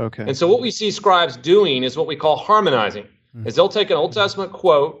writings. Okay. And so what we see scribes doing is what we call harmonizing, is they'll take an Old Testament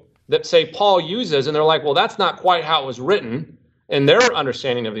quote that, say, Paul uses, and they're like, well, that's not quite how it was written in their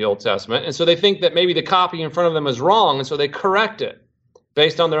understanding of the Old Testament. And so they think that maybe the copy in front of them is wrong, and so they correct it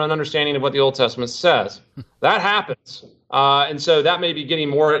based on their own understanding of what the Old Testament says. That happens. And so that may be getting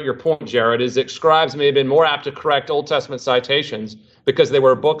more at your point, Jared, is that scribes may have been more apt to correct Old Testament citations because they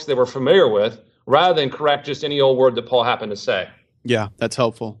were books they were familiar with, rather than correct just any old word that Paul happened to say. Yeah, that's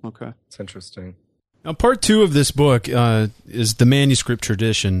helpful. Okay. It's interesting. Now, part 2 of this book is the manuscript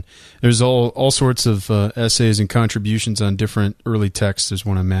tradition. There's all sorts of essays and contributions on different early texts. There's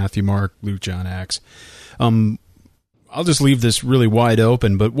one on Matthew, Mark, Luke, John, Acts. I'll just leave this really wide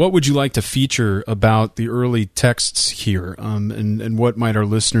open, but what would you like to feature about the early texts here, and what might our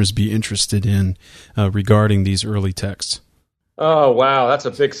listeners be interested in regarding these early texts? Oh, wow, that's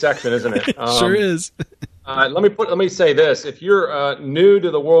a big section, isn't it? Sure is. Let me say this. If you're new to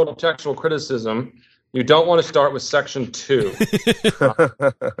the world of textual criticism, you don't want to start with section 2.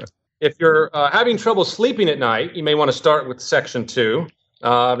 If you're having trouble sleeping at night, you may want to start with section 2.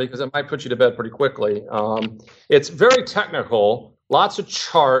 Because it might put you to bed pretty quickly. It's very technical, lots of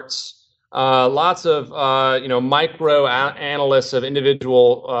charts, lots of micro analysis of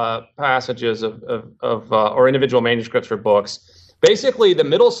individual passages or individual manuscripts or books. Basically, the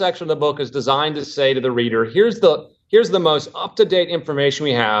middle section of the book is designed to say to the reader, here's the most up-to-date information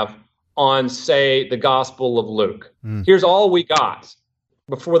we have on, say, the Gospel of Luke. Here's all we got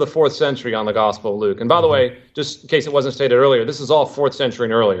before the 4th century on the Gospel of Luke. And by the way, just in case it wasn't stated earlier, this is all 4th century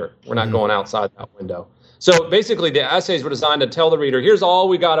and earlier. We're not going outside that window. So basically, the essays were designed to tell the reader, here's all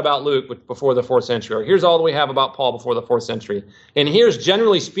we got about Luke before the 4th century, or here's all that we have about Paul before the 4th century. And here's,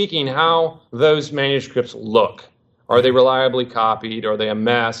 generally speaking, how those manuscripts look. Are they reliably copied? Are they a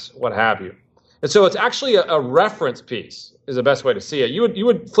mess? What have you? And so it's actually a reference piece is the best way to see it. You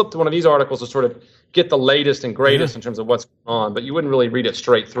would flip to one of these articles to sort of get the latest and greatest in terms of what's going on, but you wouldn't really read it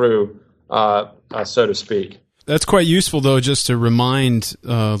straight through, so to speak. That's quite useful, though, just to remind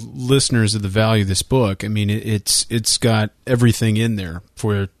listeners of the value of this book. I mean, it's got everything in there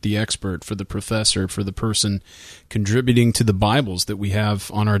for the expert, for the professor, for the person contributing to the Bibles that we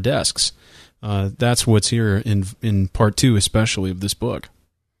have on our desks. That's what's here in part 2, especially of this book.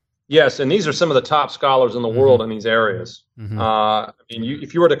 Yes, and these are some of the top scholars in the world in these areas. I mean,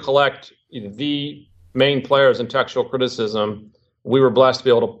 if you were to collect the main players in textual criticism, we were blessed to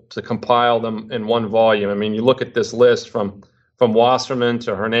be able to compile them in one volume. I mean, you look at this list from Wasserman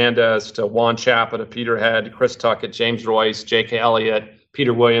to Hernandez to Juan Chapa to Peterhead, Chris Tuckett, James Royce, J.K. Elliott,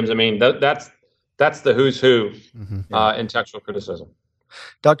 Peter Williams. I mean, that's the who's who in textual criticism.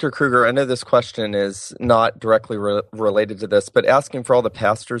 Dr. Kruger, I know this question is not directly related to this, but asking for all the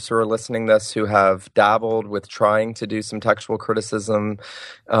pastors who are listening to this who have dabbled with trying to do some textual criticism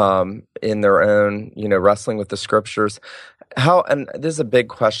in their own, wrestling with the scriptures. And this is a big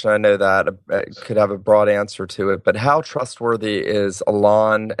question, I know that could have a broad answer to it, but how trustworthy is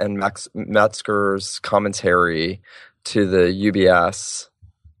Alon and Metzger's commentary to the UBS?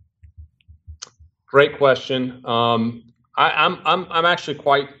 Great question. I'm actually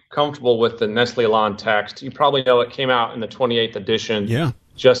quite comfortable with the Nestle Alon text. You probably know it came out in the 28th edition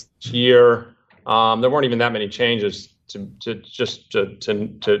just this year. There weren't even that many changes to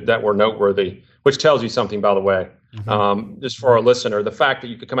that were noteworthy, which tells you something, by the way. Just for our listener, the fact that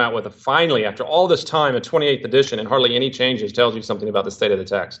you could come out with finally, after all this time, a 28th edition and hardly any changes tells you something about the state of the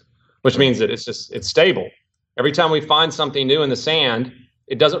text, which means that it's stable. Every time we find something new in the sand,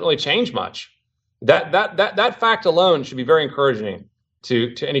 it doesn't really change much. That fact alone should be very encouraging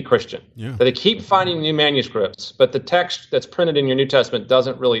to any Christian. That they keep finding new manuscripts, but the text that's printed in your New Testament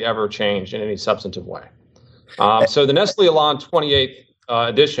doesn't really ever change in any substantive way. So the Nestle Alon 28th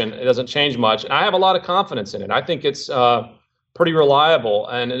edition, it doesn't change much, and I have a lot of confidence in it. I think it's pretty reliable,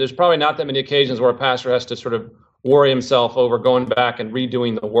 and there's probably not that many occasions where a pastor has to sort of worry himself over going back and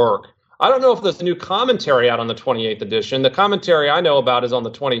redoing the work. I don't know if there's a new commentary out on the 28th edition. The commentary I know about is on the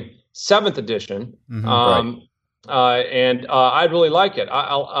 27th edition, and I really like it.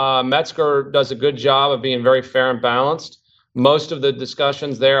 Metzger does a good job of being very fair and balanced. Most of the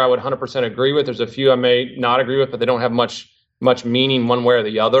discussions there I would 100% agree with. There's a few I may not agree with, but they don't have much meaning one way or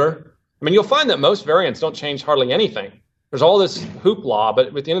the other. I mean, you'll find that most variants don't change hardly anything. There's all this hoopla,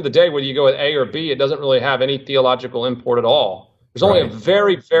 but at the end of the day, whether you go with A or B, it doesn't really have any theological import at all. There's only a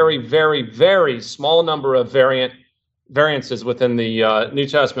very, very, very, very small number of variances within the New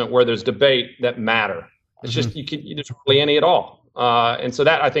Testament where there's debate that matter. It's just there's hardly any at all, and so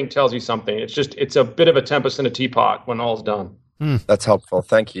that I think tells you something. It's a bit of a tempest in a teapot when all's done. That's helpful.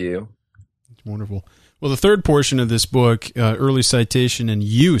 Thank you. That's wonderful. Well, the third portion of this book, early citation and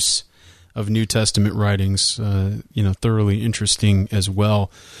use of New Testament writings, thoroughly interesting as well.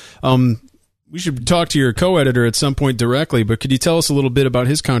 We should talk to your co-editor at some point directly, but could you tell us a little bit about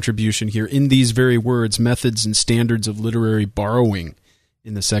his contribution here in these very words, methods and standards of literary borrowing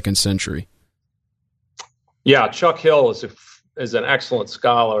in the 2nd century? Yeah, Chuck Hill is an excellent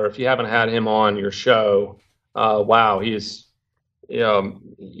scholar. If you haven't had him on your show, wow, he's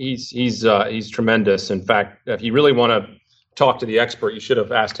tremendous. In fact, if you really want to talk to the expert, you should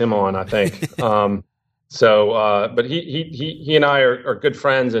have asked him on, I think. But he and I are good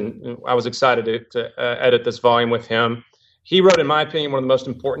friends, and I was excited to edit this volume with him. He wrote, in my opinion, one of the most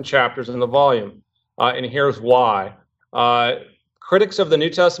important chapters in the volume, and here's why. Critics of the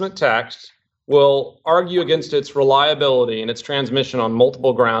New Testament text will argue against its reliability and its transmission on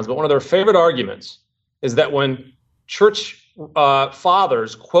multiple grounds, but one of their favorite arguments is that when church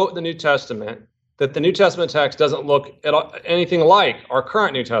fathers quote the New Testament, that the New Testament text doesn't look at anything like our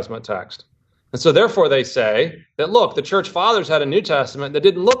current New Testament text. And so therefore they say that, look, the church fathers had a New Testament that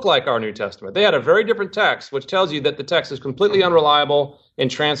didn't look like our New Testament. They had a very different text, which tells you that the text is completely unreliable and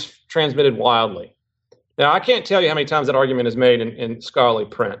transmitted wildly. Now, I can't tell you how many times that argument is made in scholarly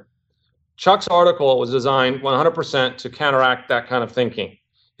print. Chuck's article was designed 100% to counteract that kind of thinking.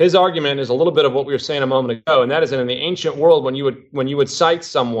 His argument is a little bit of what we were saying a moment ago, and that is that in the ancient world, when you would cite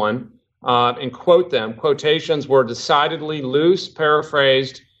someone and quote them, quotations were decidedly loose,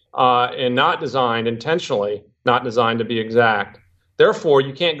 paraphrased, and intentionally not designed to be exact. Therefore,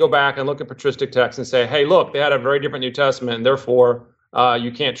 you can't go back and look at patristic texts and say, hey, look, they had a very different New Testament, and therefore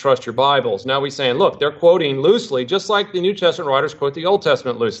you can't trust your Bibles. Now we're saying, look, they're quoting loosely, just like the New Testament writers quote the Old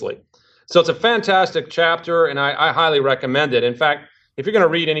Testament loosely. So it's a fantastic chapter, and I highly recommend it. In fact, if you're going to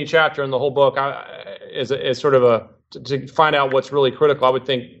read any chapter in the whole book, as sort of to find out what's really critical, I would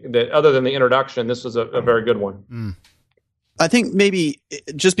think that other than the introduction, this was a very good one. I think maybe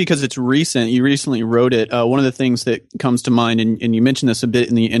just because it's recent, you recently wrote it. One of the things that comes to mind, and you mentioned this a bit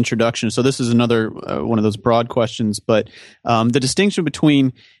in the introduction. So this is another one of those broad questions, but the distinction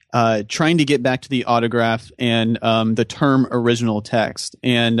between trying to get back to the autograph and the term original text.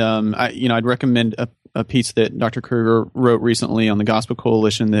 And I'd recommend a piece that Dr. Kruger wrote recently on the Gospel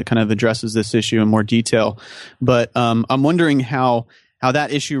Coalition that kind of addresses this issue in more detail. But I'm wondering how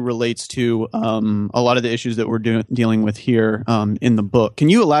that issue relates to a lot of the issues that we're dealing with here in the book. Can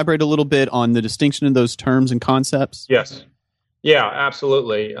you elaborate a little bit on the distinction of those terms and concepts? Yes. Yeah,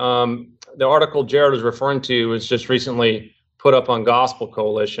 absolutely. The article Jared was referring to was just recently put up on Gospel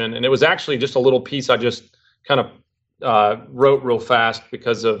Coalition, and it was actually just a little piece I just kind of wrote real fast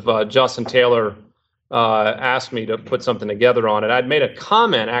because of Justin Taylor asked me to put something together on it. I'd made a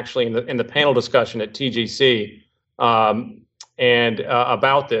comment actually in the panel discussion at TGC and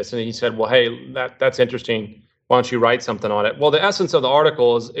about this, and he said, "Well, hey, that's interesting. Why don't you write something on it?" Well, the essence of the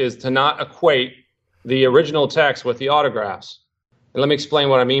article is to not equate the original text with the autographs. And let me explain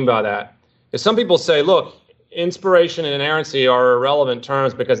what I mean by that. If some people say, "Look, inspiration and inerrancy are irrelevant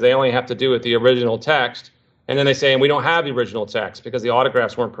terms because they only have to do with the original text," and then they say, "And we don't have the original text because the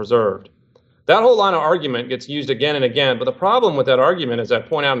autographs weren't preserved." That whole line of argument gets used again and again. But the problem with that argument, as I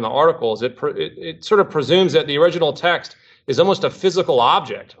point out in the article, is it sort of presumes that the original text is almost a physical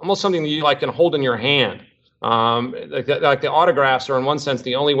object, almost something that you can hold in your hand. Like the autographs are in one sense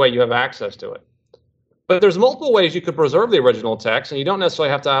the only way you have access to it. But there's multiple ways you could preserve the original text, and you don't necessarily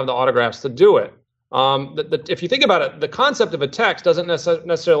have to have the autographs to do it. If you think about it, the concept of a text doesn't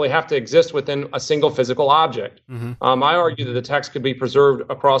necessarily have to exist within a single physical object. Mm-hmm. I argue that the text could be preserved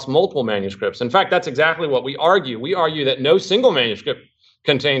across multiple manuscripts. In fact, that's exactly what we argue. We argue that no single manuscript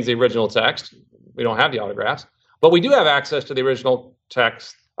contains the original text. We don't have the autographs. But we do have access to the original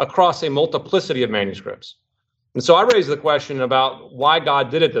text across a multiplicity of manuscripts. And so I raised the question about why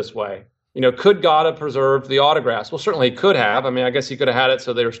God did it this way. Could God have preserved the autographs? Well, certainly he could have. I mean, I guess he could have had it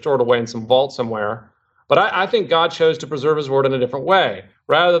so they were stored away in some vault somewhere. But I think God chose to preserve his word in a different way.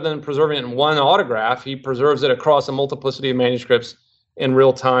 Rather than preserving it in one autograph, he preserves it across a multiplicity of manuscripts in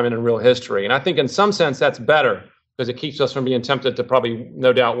real time and in real history. And I think in some sense that's better because it keeps us from being tempted to probably,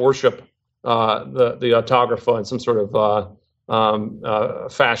 no doubt, worship the autographa in some sort of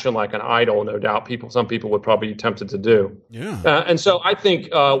fashion like an idol. No doubt some people would probably be tempted to do. Yeah. And so I think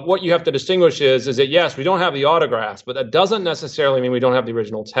what you have to distinguish is that yes, we don't have the autographs, but that doesn't necessarily mean we don't have the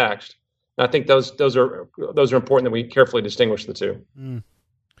original text. And I think those are important that we carefully distinguish the two. Mm.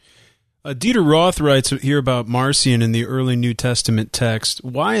 Dieter Roth writes here about Marcion in the early New Testament text.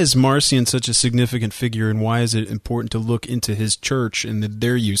 Why is Marcion such a significant figure, and why is it important to look into his church and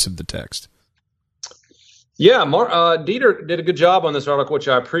their use of the text? Yeah, Dieter did a good job on this article, which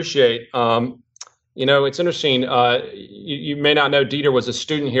I appreciate. It's interesting. You may not know Dieter was a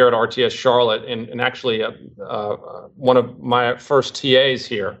student here at RTS Charlotte and actually one of my first TAs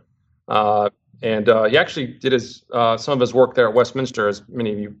here. And he actually did some of his work there at Westminster, as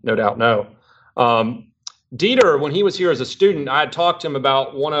many of you no doubt know. Dieter, when he was here as a student, I had talked to him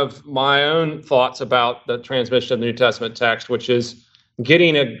about one of my own thoughts about the transmission of the New Testament text, which is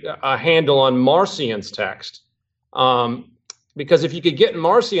getting a handle on Marcion's text. Because if you could get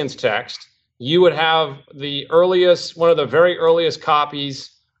Marcion's text, you would have one of the very earliest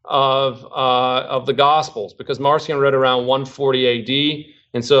copies of the Gospels, because Marcion wrote around 140 AD.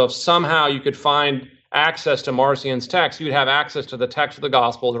 And so if somehow you could find access to Marcion's text, you'd have access to the text of the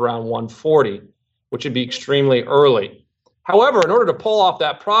Gospels around 140, which would be extremely early. However, in order to pull off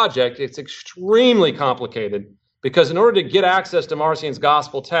that project, it's extremely complicated, because in order to get access to Marcion's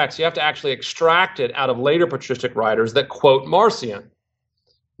Gospel text, you have to actually extract it out of later patristic writers that quote Marcion,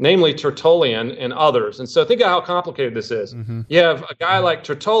 namely Tertullian and others. And so think of how complicated this is. Mm-hmm. You have a guy like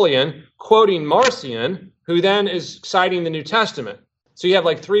Tertullian quoting Marcion, who then is citing the New Testament. So you have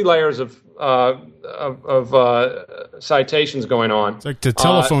like three layers of citations going on. It's like the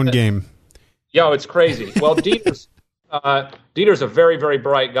telephone game. Yeah, it's crazy. Well, Dieter's a very, very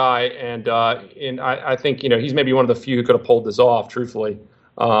bright guy, and I think he's maybe one of the few who could have pulled this off. Truthfully,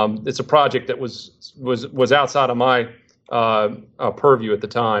 it's a project that was outside of my purview at the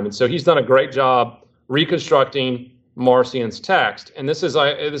time, and so he's done a great job reconstructing Marcion's text. And he's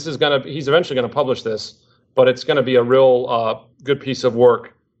eventually going to publish this. But it's going to be a real good piece of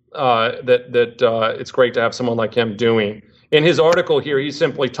work that it's great to have someone like him doing. In his article here, he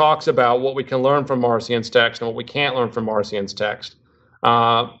simply talks about what we can learn from Marcion's text and what we can't learn from Marcion's text.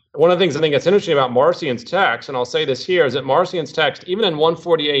 One of the things I think that's interesting about Marcion's text, and I'll say this here, is that Marcion's text, even in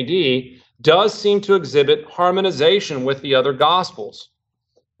 140 AD, does seem to exhibit harmonization with the other Gospels.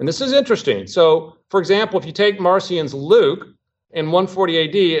 And this is interesting. So, for example, if you take Marcion's Luke in 140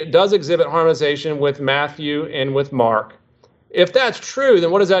 AD, it does exhibit harmonization with Matthew and with Mark. If that's true, then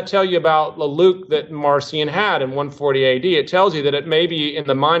what does that tell you about the Luke that Marcion had in 140 AD? It tells you that it maybe, in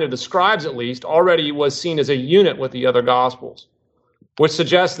the mind of the scribes at least, already was seen as a unit with the other Gospels, which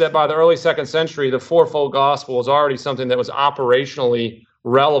suggests that by the early 2nd century, the fourfold Gospel was already something that was operationally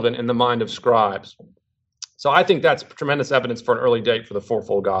relevant in the mind of scribes. So I think that's tremendous evidence for an early date for the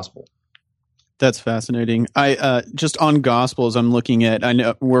fourfold Gospel. That's fascinating. I just on Gospels, I'm looking at, I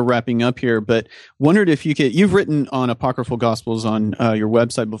know we're wrapping up here, but wondered if you've written on apocryphal Gospels on your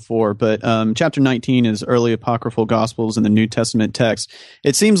website before, but chapter 19 is early apocryphal Gospels in the New Testament text.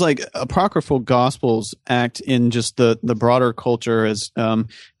 It seems like apocryphal Gospels act in just the broader culture as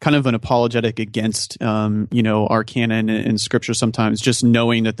kind of an apologetic against, our canon and scripture sometimes, just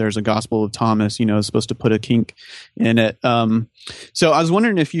knowing that there's a Gospel of Thomas, is supposed to put a kink in it. So I was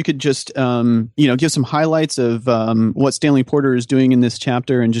wondering if you could just, give some highlights of what Stanley Porter is doing in this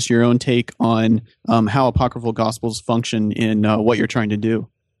chapter and just your own take on how apocryphal Gospels function in what you're trying to do.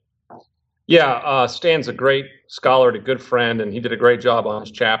 Yeah, Stan's a great scholar and a good friend, and he did a great job on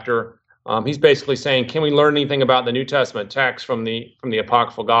this chapter. He's basically saying, can we learn anything about the New Testament text from the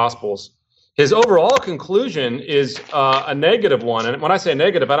apocryphal Gospels? His overall conclusion is a negative one, and when I say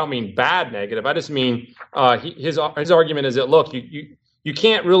negative, I don't mean bad negative. I just mean his argument is that, look, you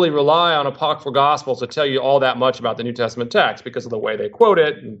can't really rely on apocryphal Gospels to tell you all that much about the New Testament text because of the way they quote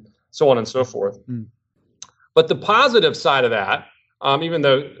it and so on and so forth. But the positive side of that, even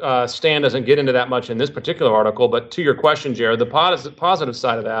though Stan doesn't get into that much in this particular article, but to your question, Jared, the positive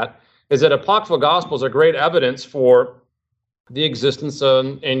side of that is that apocryphal Gospels are great evidence for the existence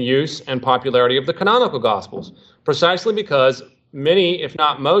and use and popularity of the canonical Gospels, precisely because many, if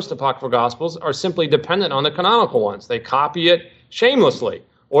not most, apocryphal Gospels are simply dependent on the canonical ones. They copy it shamelessly,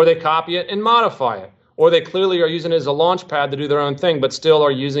 or they copy it and modify it, or they clearly are using it as a launch pad to do their own thing, but still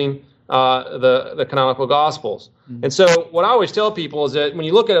are using the canonical Gospels. And so what I always tell people is that when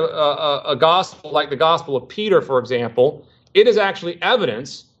you look at a gospel like the Gospel of Peter, for example, it is actually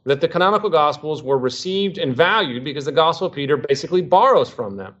evidence that the canonical Gospels were received and valued because the Gospel of Peter basically borrows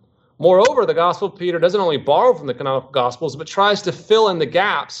from them. Moreover, the Gospel of Peter doesn't only borrow from the canonical Gospels, but tries to fill in the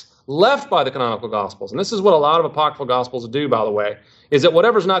gaps left by the canonical Gospels. And this is what a lot of apocryphal Gospels do, by the way, is that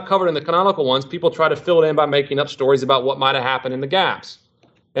whatever's not covered in the canonical ones, people try to fill it in by making up stories about what might have happened in the gaps.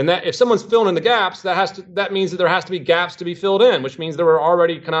 And that if someone's filling in the gaps, that means that there has to be gaps to be filled in, which means there were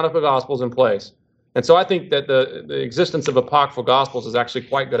already canonical Gospels in place. And so I think that the existence of apocryphal Gospels is actually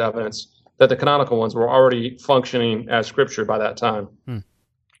quite good evidence that the canonical ones were already functioning as Scripture by that time.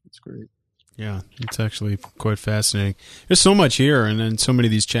 That's great. Yeah, it's actually quite fascinating. There's so much here, and in so many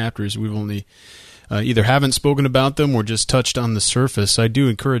of these chapters, we've only either haven't spoken about them or just touched on the surface. I do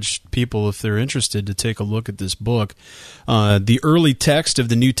encourage people, if they're interested, to take a look at this book. The Early Text of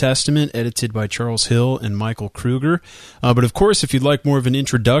the New Testament, edited by Charles Hill and Michael Kruger. But of course, if you'd like more of an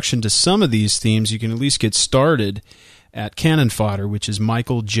introduction to some of these themes, you can at least get started at Canon Fodder, which is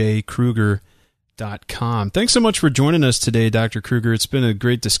michaeljkruger.com. Thanks so much for joining us today, Dr. Kruger. It's been a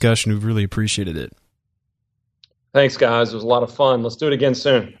great discussion. We've really appreciated it. Thanks, guys. It was a lot of fun. Let's do it again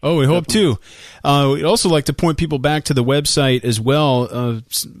soon. Oh, we hope to. We'd also like to point people back to the website as well.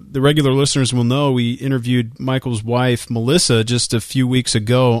 The regular listeners will know we interviewed Michael's wife, Melissa, just a few weeks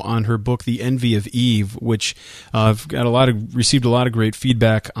ago on her book, The Envy of Eve, which I've received a lot of great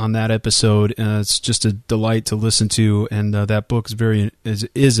feedback on that episode. It's just a delight to listen to, and that book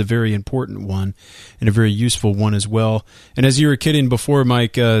is a very important one and a very useful one as well. And as you were kidding before,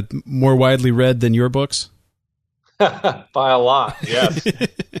 Mike, more widely read than your books? By a lot, yes,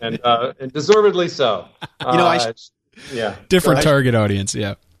 and deservedly so. Different target audience,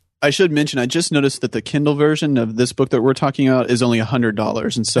 yeah. I should mention, I just noticed that the Kindle version of this book that we're talking about is only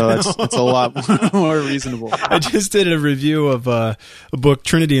 $100, and so it's a lot more reasonable. I just did a review of a book,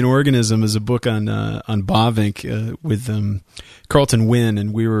 Trinity and Organism, is a book on Bavinck with Carlton Wynn,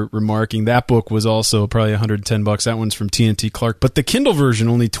 and we were remarking that book was also probably $110. That one's from TNT Clark, but the Kindle version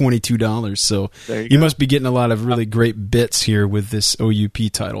only $22. So you must be getting a lot of really great bits here with this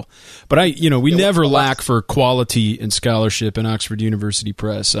OUP title. But we never lack for quality and scholarship in Oxford University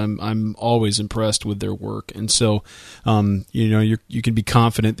Press. I'm always impressed with their work, and so you can be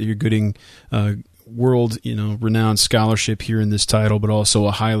confident that you're getting world renowned scholarship here in this title, but also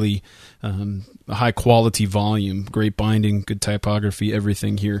a highly a high-quality volume, great binding, good typography,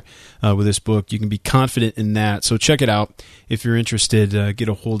 everything here with this book. You can be confident in that. So check it out if you're interested. Get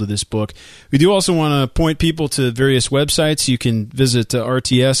a hold of this book. We do also want to point people to various websites. You can visit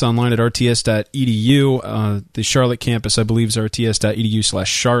RTS online at rts.edu. The Charlotte campus, I believe, is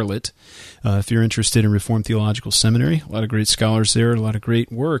rts.edu/Charlotte. If you're interested in Reformed Theological Seminary, a lot of great scholars there, a lot of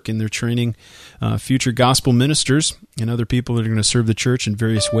great work in their training future gospel ministers and other people that are going to serve the church in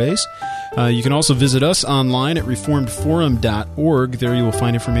various ways. You can also visit us online at reformedforum.org. There you will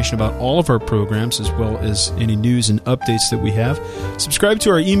find information about all of our programs as well as any news and updates that we have. Subscribe to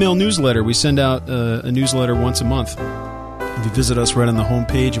our email newsletter. We send out a newsletter once a month. If you visit us right on the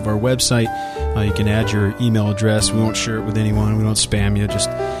homepage of our website, you can add your email address. We won't share it with anyone. We don't spam you. Just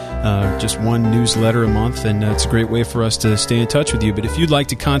one newsletter a month, and it's a great way for us to stay in touch with you. But if you'd like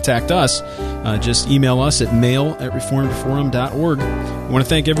to contact us, just email us at mail@reformedforum.org. I want to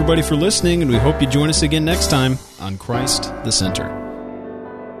thank everybody for listening, and we hope you join us again next time on Christ the Center.